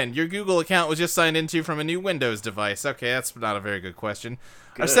signed in. Your Google account was just signed into from a new Windows device. Okay, that's not a very good question.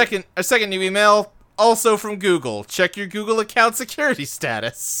 Good. Our second new email, also from Google. Check your Google account security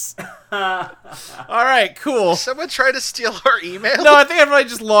status. All right, cool. Someone tried to steal our email? No, I think I probably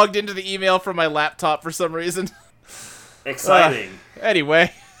just logged into the email from my laptop for some reason. Exciting.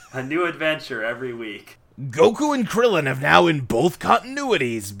 Anyway. A new adventure every week. Goku and Krillin have now in both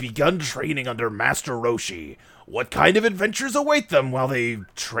continuities begun training under Master Roshi. What kind of adventures await them while they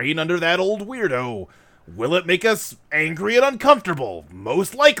train under that old weirdo? Will it make us angry and uncomfortable?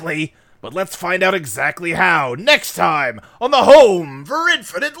 Most likely. But let's find out exactly how next time on the Home for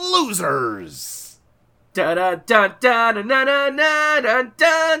Infinite Losers. Dun dun dun dun dun dun dun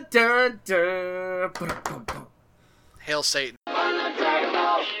dun dun dun. Hail Satan.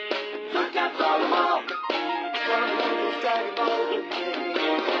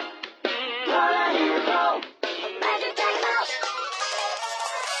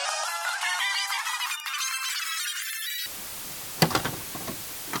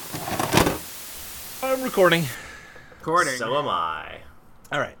 I'm recording. So am I.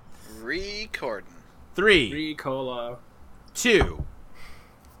 All right. Recording. 3, Cola. 2,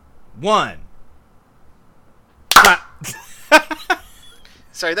 1.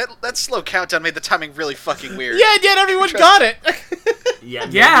 Sorry, that slow countdown made the timing really fucking weird. Yeah, yet everyone got it.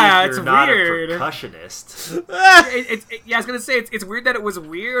 Yeah, it's you're not weird. A percussionist. I was gonna say it's weird that it was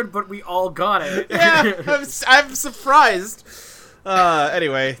weird, but we all got it. Yeah, I'm surprised.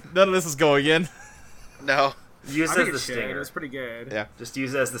 Anyway, none of this is going in. No. Use it as the stinger. It was pretty good. Yeah. Just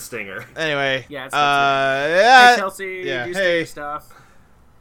use it as the stinger. Anyway. Yeah. It's hey Chelsea. Yeah. Do Hey. stuff.